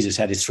know Jesus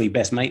had his three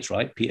best mates,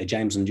 right? Peter,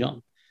 James, and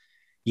John.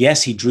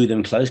 Yes, he drew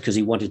them close because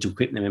he wanted to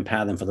equip them,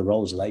 empower them for the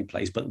roles that they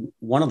place. But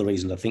one of the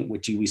reasons, I think,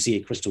 which we see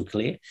it crystal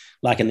clear,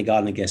 like in the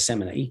Garden of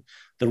Gethsemane,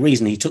 the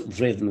reason he took the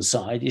three of them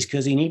aside is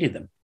because he needed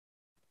them.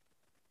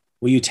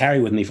 Will you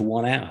tarry with me for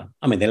 1 hour?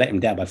 I mean, they let him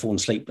down by falling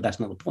asleep, but that's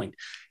not the point.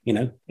 He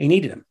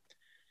needed them.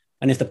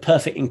 And if the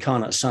perfect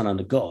incarnate Son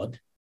under God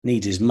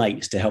needs his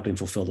mates to help him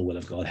fulfill the will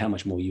of God, how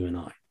much more you and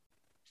I?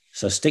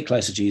 So stick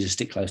close to Jesus,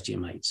 stick close to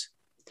your mates.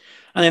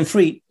 And then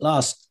 3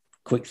 last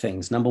quick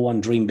things. Number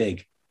 1, dream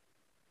big.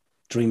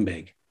 Dream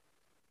big.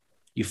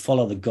 You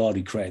follow the God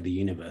who created the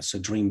universe. So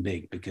dream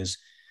big, because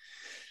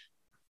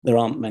there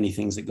aren't many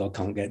things that God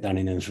can't get done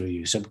in and through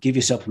you. So give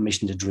yourself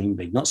permission to dream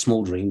big, not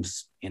small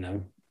dreams,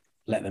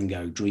 let them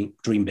go. Dream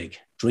big,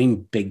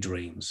 dream big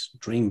dreams,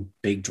 dream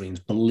big dreams.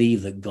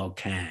 Believe that God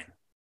can.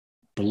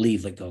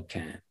 Believe that God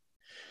can.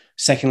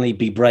 Secondly,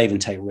 be brave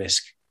and take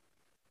risk.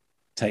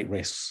 Take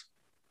risks.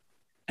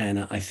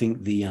 And I think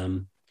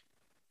we're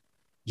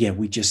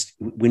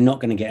not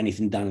going to get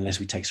anything done unless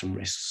we take some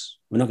risks.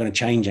 We're not going to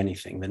change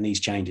anything that needs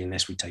changing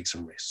unless we take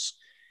some risks.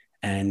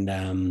 And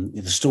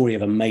the story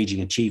of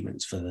amazing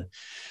achievements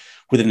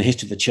within the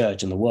history of the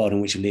church and the world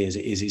in which it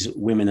is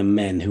women and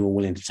men who are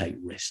willing to take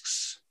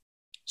risks.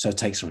 So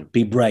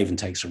be brave and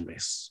take some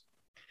risks.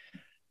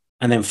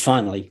 And then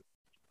finally,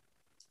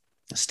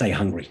 stay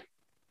hungry.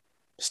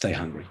 Stay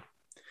hungry.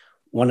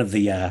 One of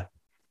the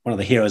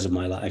heroes of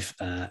my life,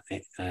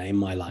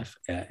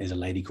 is a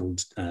lady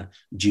called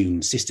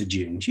June, Sister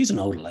June. She's an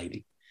older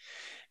lady.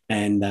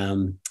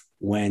 And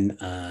when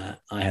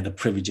I had the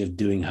privilege of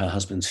doing her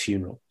husband's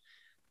funeral,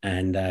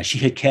 and she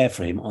had cared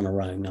for him on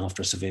her own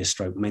after a severe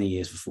stroke many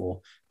years before,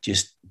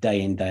 just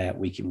day in, day out,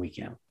 week in, week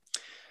out.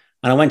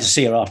 And I went to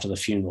see her after the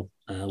funeral,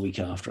 a week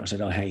after. I said,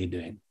 "Oh, how are you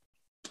doing?"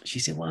 She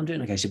said, "Well, I'm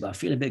doing okay." She said, "But I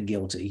feel a bit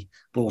guilty,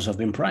 but also I've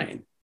been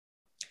praying."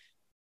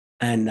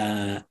 And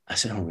I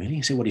said, "Oh, really?"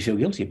 I said, "What do you feel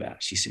guilty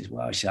about?" She says,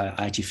 "Well,"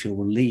 I actually feel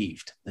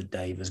relieved that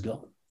Dave has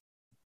gone.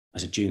 I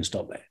said, "June,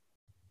 stop there."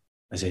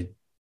 I said,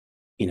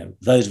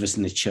 those of us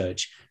in the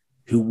church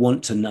who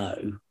want to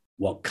know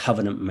what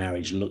covenant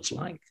marriage looks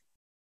like,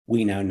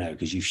 we now know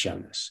because you've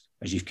shown us,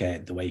 as you've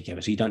cared the way you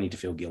care. So you don't need to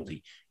feel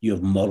guilty. You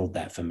have modeled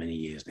that for many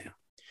years now.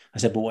 I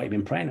said, "But what have you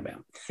been praying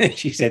about?"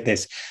 She said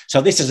this.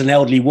 So this is an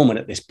elderly woman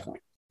at this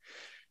point.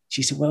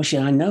 She said, "Well,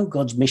 I know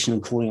God's mission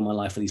and calling in my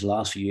life for these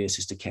last few years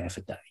is to care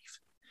for Dave.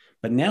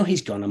 But now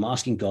he's gone, I'm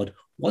asking God,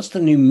 what's the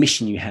new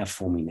mission you have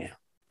for me now?"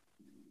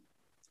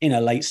 In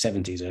her late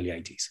 70s, early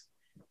 80s.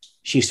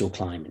 She's still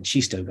climbing.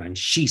 She's still going.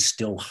 She's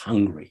still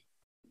hungry.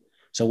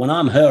 So when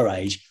I'm her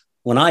age,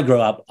 when I grow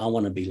up, I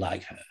want to be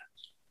like her.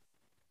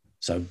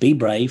 So be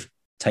brave,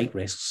 take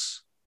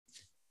risks,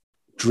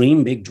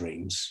 dream big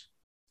dreams,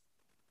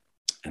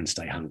 and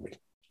stay hungry.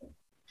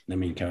 Let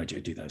me encourage you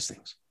to do those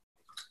things.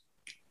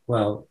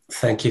 Well,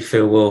 thank you,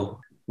 Phil.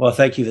 Well,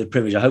 thank you for the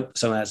privilege. I hope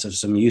some of that's of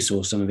some use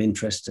or some of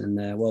interest. And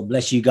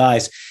bless you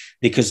guys,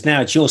 because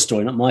now it's your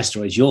story, not my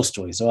story. It's your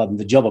story. So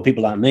the job of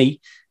people like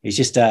me is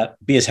just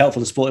be as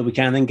helpful and supportive we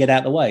can, and then get out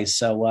of the way.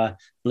 So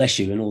bless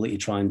you in all that you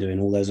try and do, and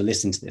all those who are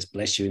listening to this,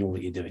 bless you in all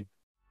that you're doing.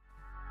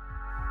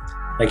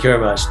 Thank you very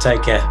much.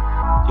 Take care.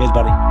 Cheers,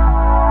 buddy.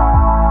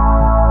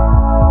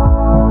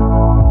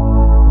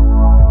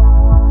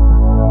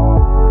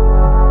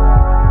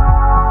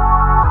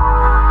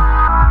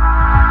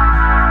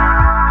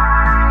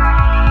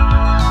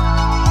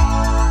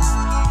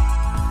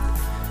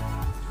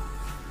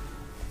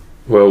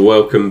 Well,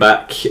 welcome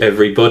back,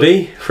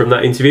 everybody, from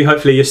that interview.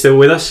 Hopefully you're still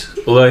with us.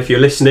 Although if you're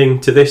listening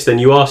to this, then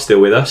you are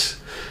still with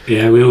us.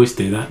 Yeah, we always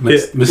do that.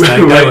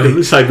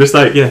 Mistake, Same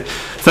mistake, yeah.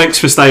 Thanks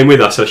for staying with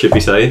us, I should be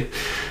saying.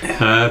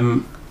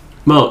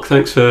 Mark,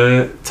 thanks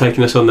for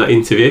taking us on that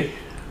interview.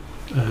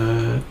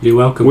 You're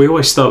welcome. We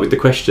always start with the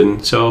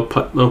question, so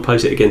I'll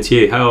pose it again to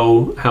you.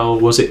 How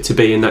was it to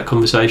be in that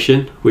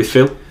conversation with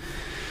Phil?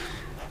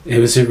 It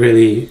was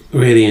really,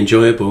 really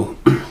enjoyable,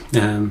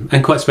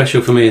 and quite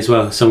special for me as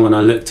well. Someone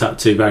I looked up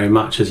to very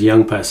much as a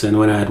young person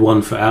when I had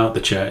one foot out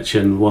the church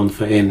and one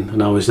foot in,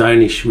 and I was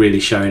only really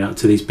showing up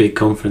to these big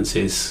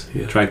conferences,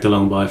 dragged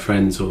along by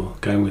friends or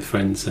going with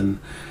friends, and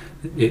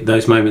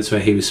those moments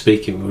where he was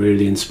speaking were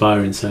really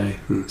inspiring. So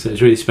it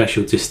was really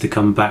special just to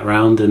come back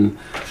round and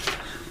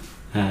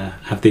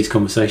have these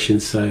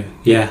conversations. So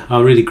yeah,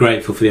 I'm really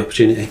grateful for the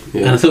opportunity,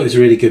 and I thought it was a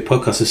really good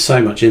podcast. There's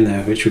so much in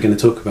there which we're going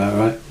to talk about,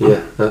 right?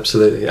 Yeah,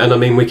 absolutely. And I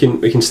mean, we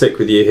can stick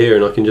with you here,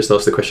 and I can just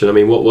ask the question. I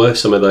mean, what were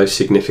some of those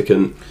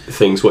significant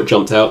things? What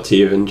jumped out to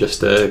you and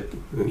just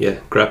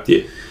grabbed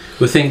you?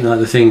 Well, I think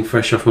the thing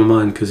fresh off my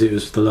mind, because it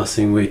was the last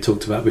thing we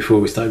talked about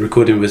before we started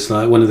recording, was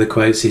one of the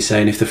quotes he's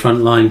saying: if the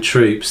frontline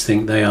troops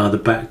think they are the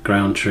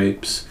background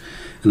troops,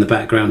 and the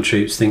background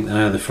troops think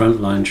they are the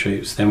frontline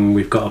troops, then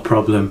we've got a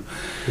problem.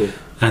 Yeah.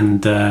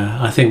 And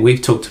I think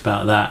we've talked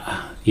about that,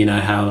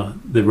 how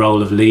the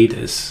role of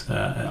leaders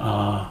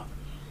are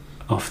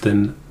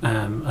often,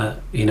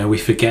 we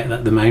forget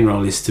that the main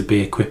role is to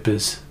be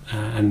equippers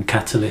and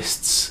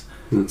catalysts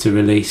to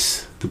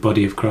release the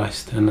body of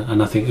Christ.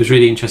 And I think it was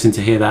really interesting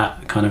to hear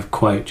that kind of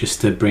quote, just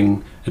to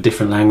bring a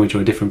different language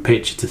or a different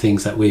picture to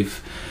things that we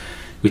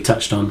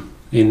touched on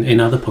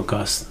in other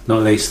podcasts,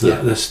 not least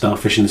the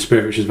Starfish and the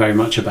Spirit, which is very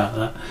much about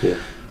that. Yeah.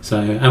 So,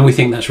 and we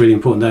think that's really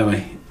important, don't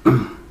we?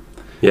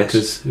 Yes,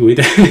 because we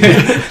do.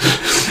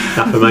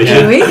 Affirmation.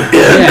 Do we?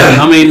 Yeah.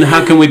 I mean,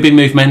 how can we be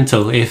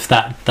movemental if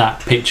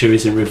that picture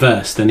isn't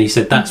reversed? And he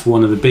said that's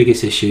one of the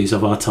biggest issues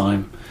of our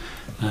time.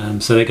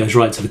 So it goes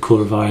right to the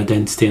core of our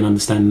identity and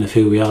understanding of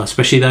who we are,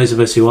 especially those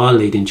of us who are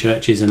leading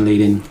churches and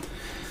leading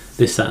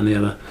this, that, and the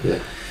other. Yeah,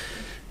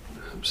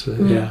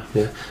 absolutely.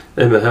 Yeah.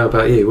 Emma, how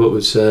about you? What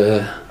was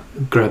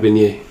grabbing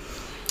you?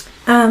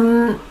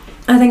 I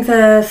think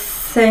the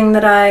thing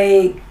that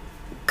I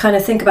kind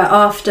of think about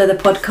after the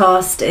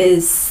podcast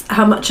is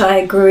how much I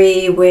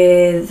agree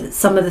with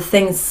some of the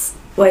things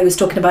where he was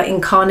talking about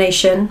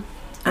incarnation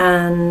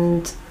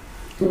and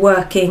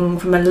working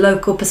from a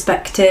local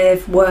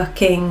perspective,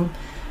 working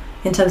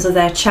in terms of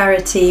their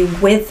charity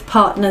with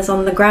partners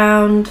on the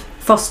ground,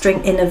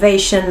 fostering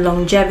innovation,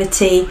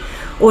 longevity.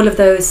 All of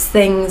those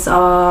things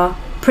are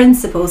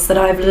principles that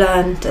I've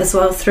learned as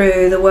well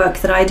through the work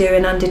that I do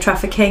in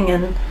anti-trafficking,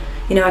 and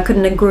I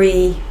couldn't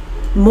agree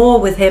more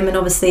with him, and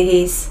obviously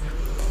he's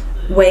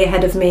way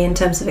ahead of me in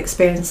terms of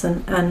experience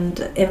and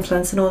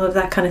influence and all of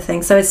that kind of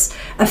thing. So it's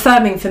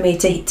affirming for me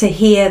to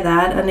hear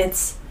that, and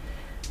it's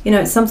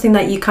it's something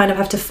that you kind of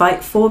have to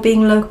fight for,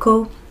 being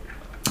local,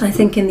 I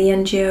think, in the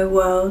NGO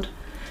world,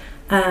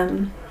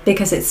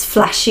 because it's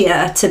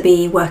flashier to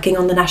be working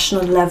on the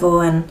national level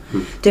and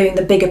doing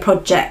the bigger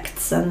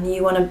projects, and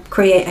you want to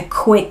create a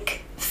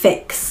quick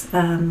fix,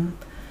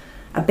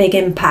 a big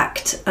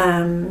impact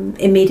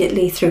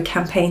immediately through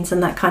campaigns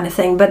and that kind of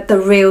thing. But the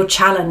real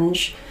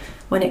challenge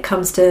when it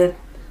comes to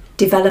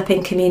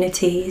developing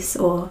communities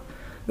or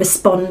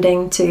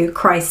responding to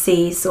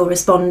crises or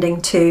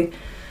responding to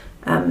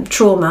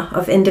trauma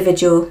of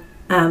individual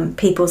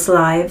people's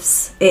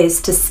lives is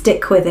to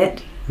stick with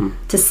it,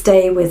 to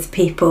stay with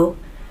people,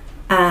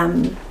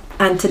 and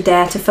to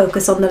dare to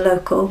focus on the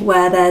local,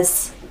 where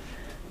there's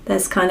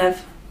kind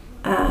of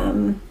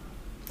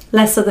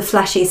less of the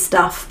flashy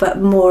stuff but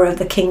more of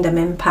the kingdom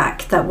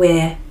impact that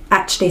we're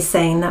actually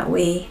saying that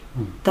we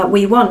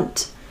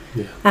want.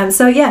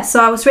 So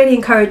I was really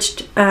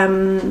encouraged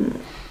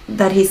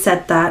that he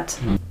said that.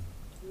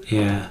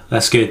 Yeah,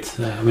 that's good.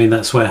 I mean,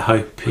 that's where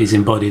hope is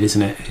embodied,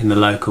 isn't it? In the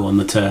local, on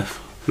the turf.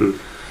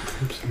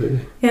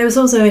 Absolutely. Yeah, it was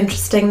also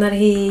interesting that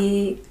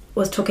he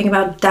was talking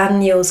about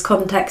Daniel's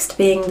context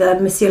being the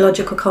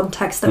missiological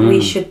context that we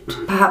should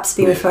perhaps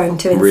be referring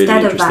to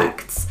instead of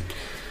Acts.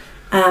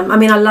 I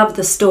mean, I love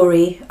the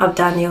story of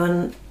Daniel,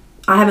 and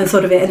I haven't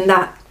thought of it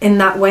in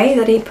that way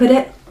that he put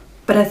it,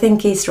 but I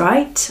think he's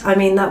right. I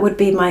mean, that would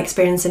be my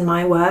experience in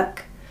my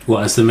work.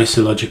 What, as the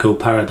missiological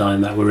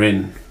paradigm that we're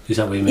in? Is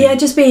that what you mean? Yeah,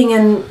 just being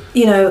an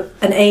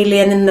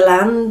alien in the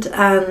land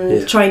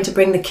and trying to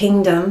bring the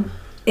kingdom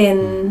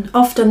in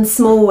often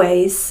small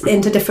ways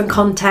into different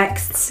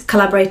contexts,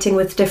 collaborating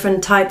with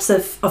different types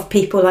of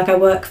people. Like I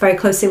work very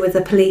closely with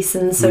the police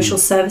and social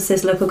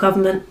services, local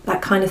government,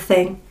 that kind of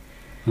thing.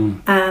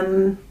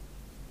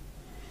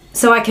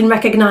 So I can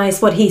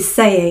recognise what he's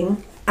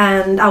saying,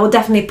 and I will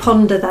definitely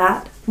ponder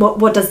that.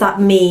 What does that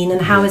mean,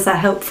 and how is that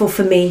helpful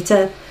for me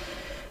to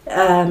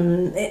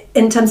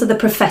in terms of the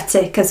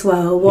prophetic as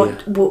well?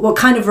 What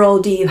kind of role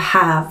do you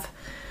have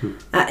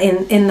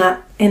in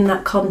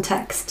that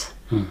context?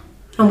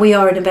 And we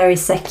are in a very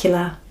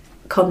secular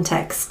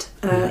context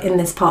in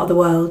this part of the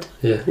world.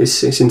 Yeah,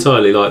 it's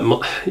entirely like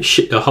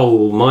a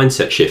whole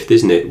mindset shift,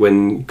 isn't it?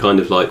 When kind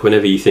of like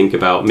whenever you think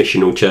about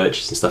missional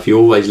churches and stuff, you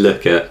always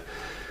look at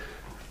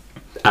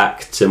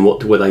Acts and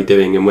what were they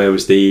doing and where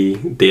was the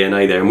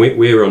DNA there, and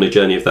we're on a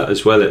journey of that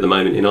as well at the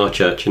moment in our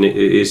church, and it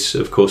is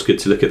of course good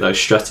to look at those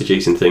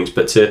strategies and things,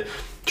 but to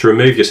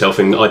remove yourself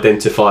and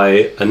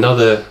identify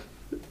another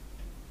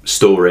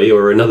story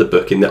or another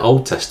book in the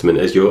Old Testament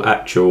as your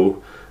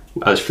actual,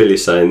 as Phil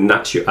is saying,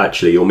 that's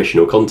actually your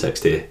missional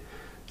context here.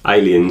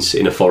 Aliens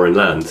in a foreign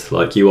land,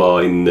 like you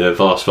are in the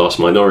vast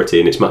minority,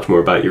 and it's much more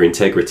about your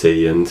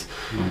integrity and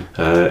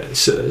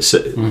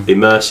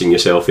immersing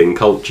yourself in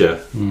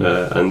culture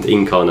and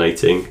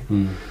incarnating.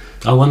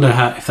 I wonder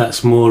if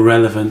that's more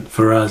relevant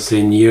for us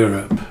in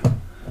Europe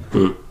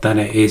than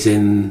it is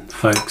in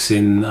folks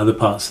in other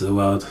parts of the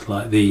world,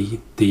 like the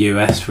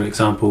US, for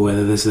example,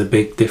 whether there's a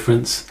big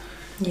difference.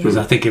 Because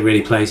I think it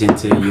really plays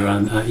into your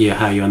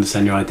how you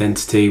understand your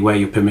identity, where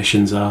your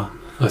permissions are.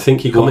 I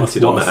think he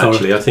commented on that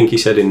actually. I think he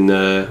said in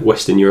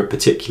Western Europe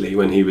particularly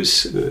when he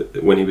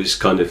was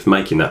kind of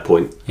making that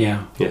point.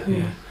 Yeah.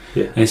 And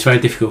it's very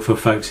difficult for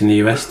folks in the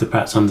US to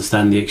perhaps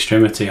understand the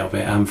extremity of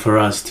it, and for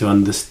us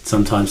to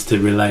sometimes to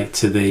relate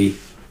to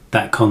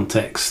that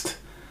context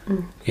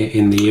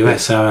in the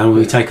US. So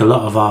we take a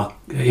lot of our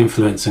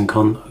influence and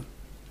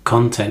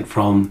content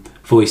from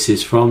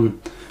voices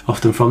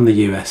often from the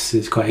US.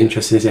 It's quite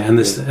interesting, isn't it?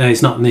 And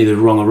it's not neither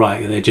wrong or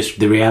right. They're just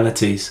the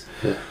realities.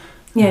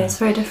 Yeah, it's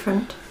very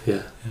different.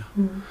 Yeah.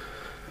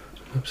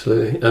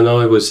 Absolutely. And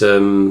I was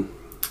I've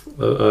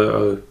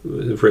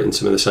written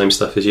some of the same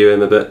stuff as you,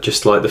 Emma, but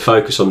just like the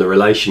focus on the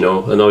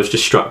relational, and I was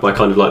just struck by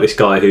kind of like this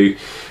guy who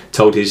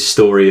told his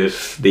story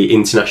of the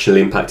international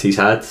impact he's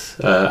had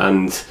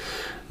and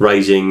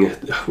raising,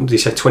 what did he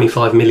say,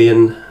 £25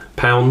 million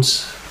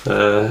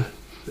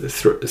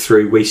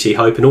through We See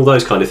Hope and all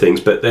those kind of things.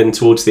 But then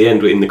towards the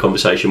end in the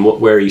conversation,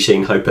 where are you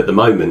seeing hope at the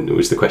moment? It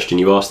was the question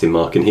you asked him,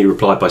 Mark, and he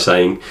replied by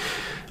saying,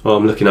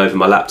 I'm looking over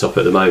my laptop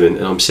at the moment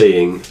and I'm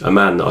seeing a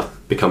man that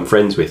I've become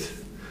friends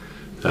with,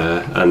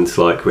 and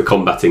like we're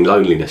combating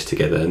loneliness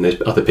together, and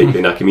there's other people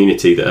in our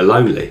community that are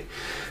lonely,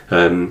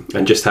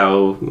 and just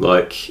how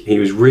like he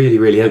was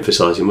really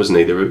emphasising, wasn't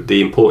he,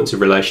 the importance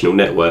of relational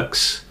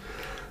networks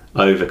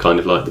over kind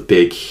of like the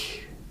big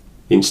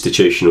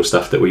institutional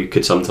stuff that we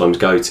could sometimes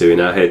go to in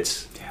our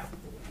heads.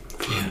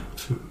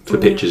 for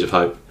pictures of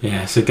hope.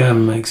 Yeah, so go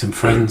and make some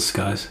friends,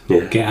 guys.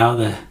 Yeah. Get out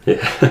there. Yeah.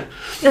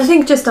 I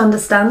think just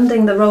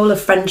understanding the role of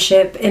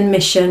friendship in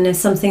mission is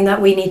something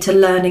that we need to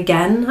learn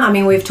again. I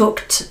mean, we've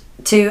talked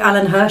to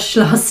Alan Hirsch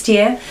last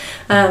year.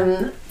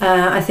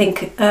 I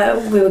think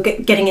we were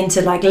getting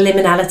into like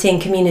liminality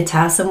and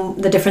communitas,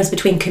 and the difference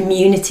between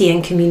community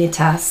and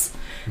communitas.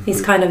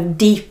 These kind of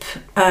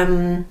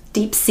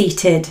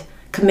deep-seated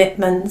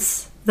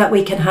commitments that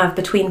we can have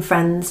between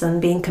friends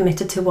and being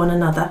committed to one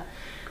another.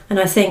 And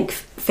I think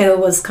Phil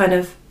was kind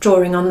of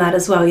drawing on that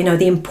as well, you know,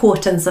 the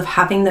importance of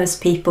having those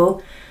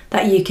people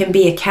that you can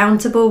be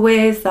accountable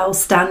with, that will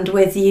stand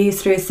with you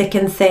through thick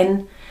and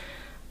thin,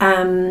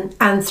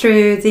 and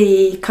through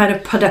the kind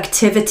of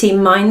productivity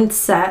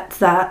mindset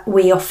that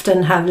we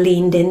often have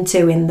leaned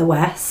into in the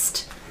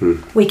West.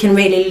 We can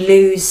really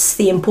lose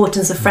the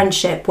importance of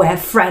friendship, where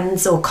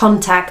friends or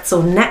contacts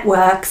or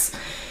networks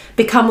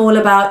become all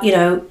about, you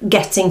know,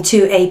 getting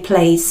to a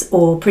place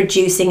or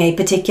producing a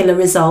particular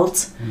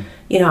result.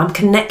 You know, I'm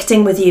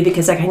connecting with you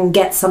because I can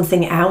get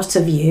something out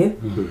of you.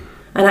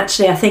 And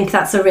actually, I think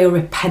that's a real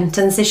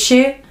repentance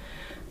issue.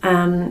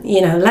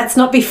 You know, let's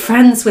not be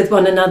friends with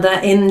one another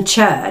in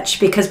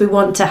church because we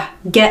want to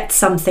get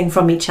something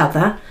from each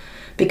other,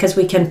 because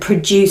we can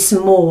produce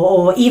more,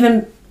 or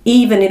even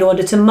in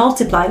order to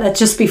multiply. Let's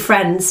just be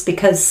friends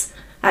because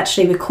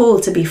actually we're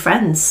called to be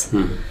friends.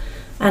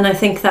 And I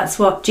think that's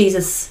what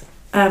Jesus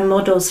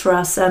models for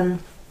us. And,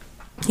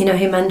 you know,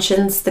 he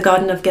mentions the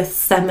Garden of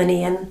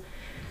Gethsemane,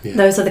 and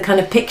those are the kind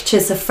of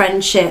pictures of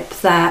friendship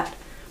that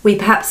we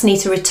perhaps need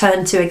to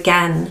return to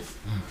again.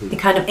 The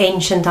kind of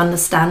ancient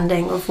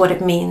understanding of what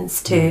it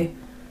means to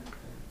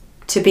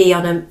be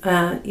on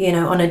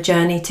a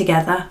journey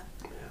together.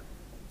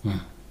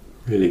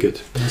 Really good.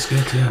 That's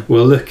good, yeah.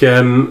 Well, look,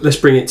 let's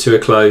bring it to a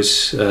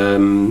close.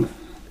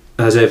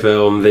 As ever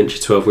on Venture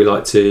 12, we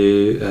like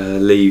to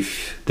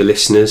leave the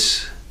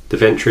listeners, the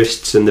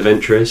venturists and the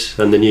venturers,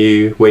 and the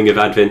new wing of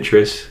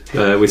adventurers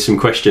with some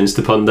questions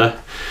to ponder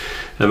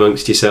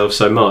amongst yourselves.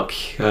 So, Mark,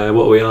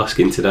 what are we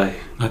asking today?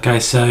 Okay,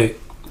 so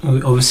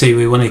obviously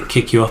we want to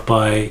kick you off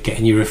by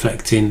getting you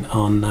reflecting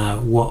on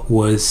what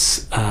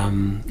was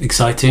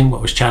exciting,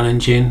 what was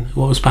challenging,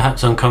 what was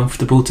perhaps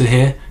uncomfortable to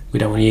hear. We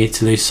don't want you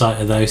to lose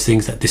sight of those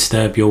things that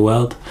disturb your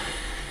world.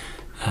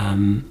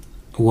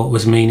 What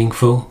was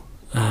meaningful?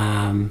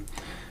 Who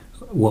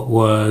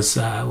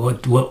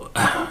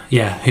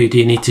do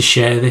you need to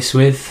share this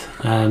with?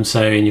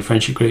 So in your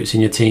friendship groups,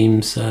 in your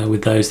teams,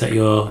 with those that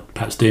you're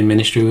perhaps doing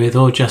ministry with,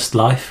 or just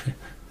life.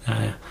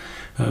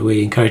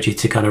 We encourage you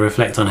to kind of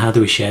reflect on, how do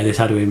we share this?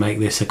 How do we make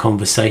this a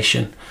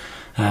conversation?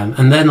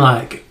 And then,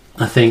 like,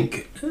 I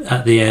think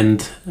at the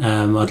end,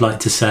 I'd like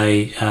to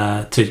say,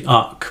 to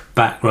arc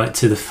back right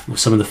to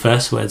some of the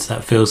first words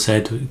that Phil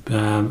said,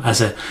 as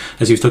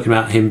he was talking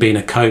about him being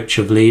a coach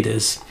of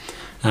leaders.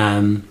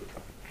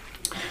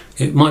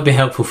 It might be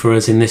helpful for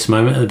us in this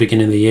moment at the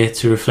beginning of the year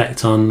to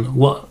reflect on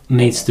what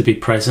needs to be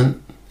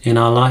present in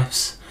our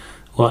lives,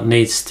 what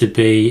needs to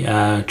be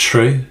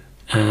true,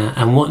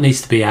 and what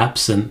needs to be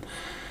absent,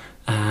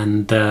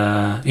 and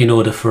in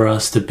order for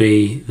us to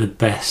be the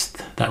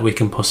best that we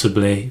can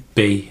possibly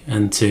be,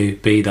 and to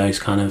be those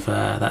kind of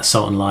that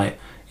salt and light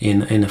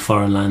in a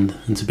foreign land,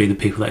 and to be the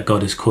people that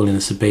God is calling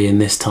us to be in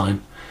this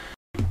time.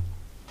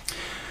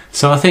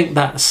 So I think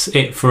that's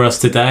it for us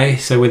today.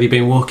 So whether you've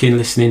been walking,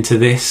 listening to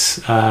this,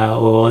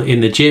 or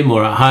in the gym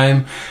or at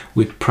home,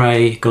 we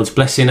pray God's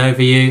blessing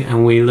over you,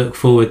 and we look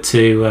forward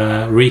to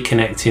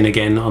reconnecting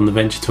again on the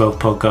Venture 12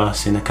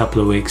 podcast in a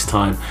couple of weeks'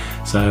 time.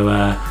 So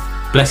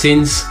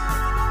blessings.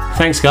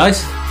 Thanks,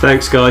 guys.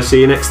 Thanks, guys. See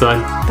you next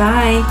time.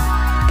 Bye.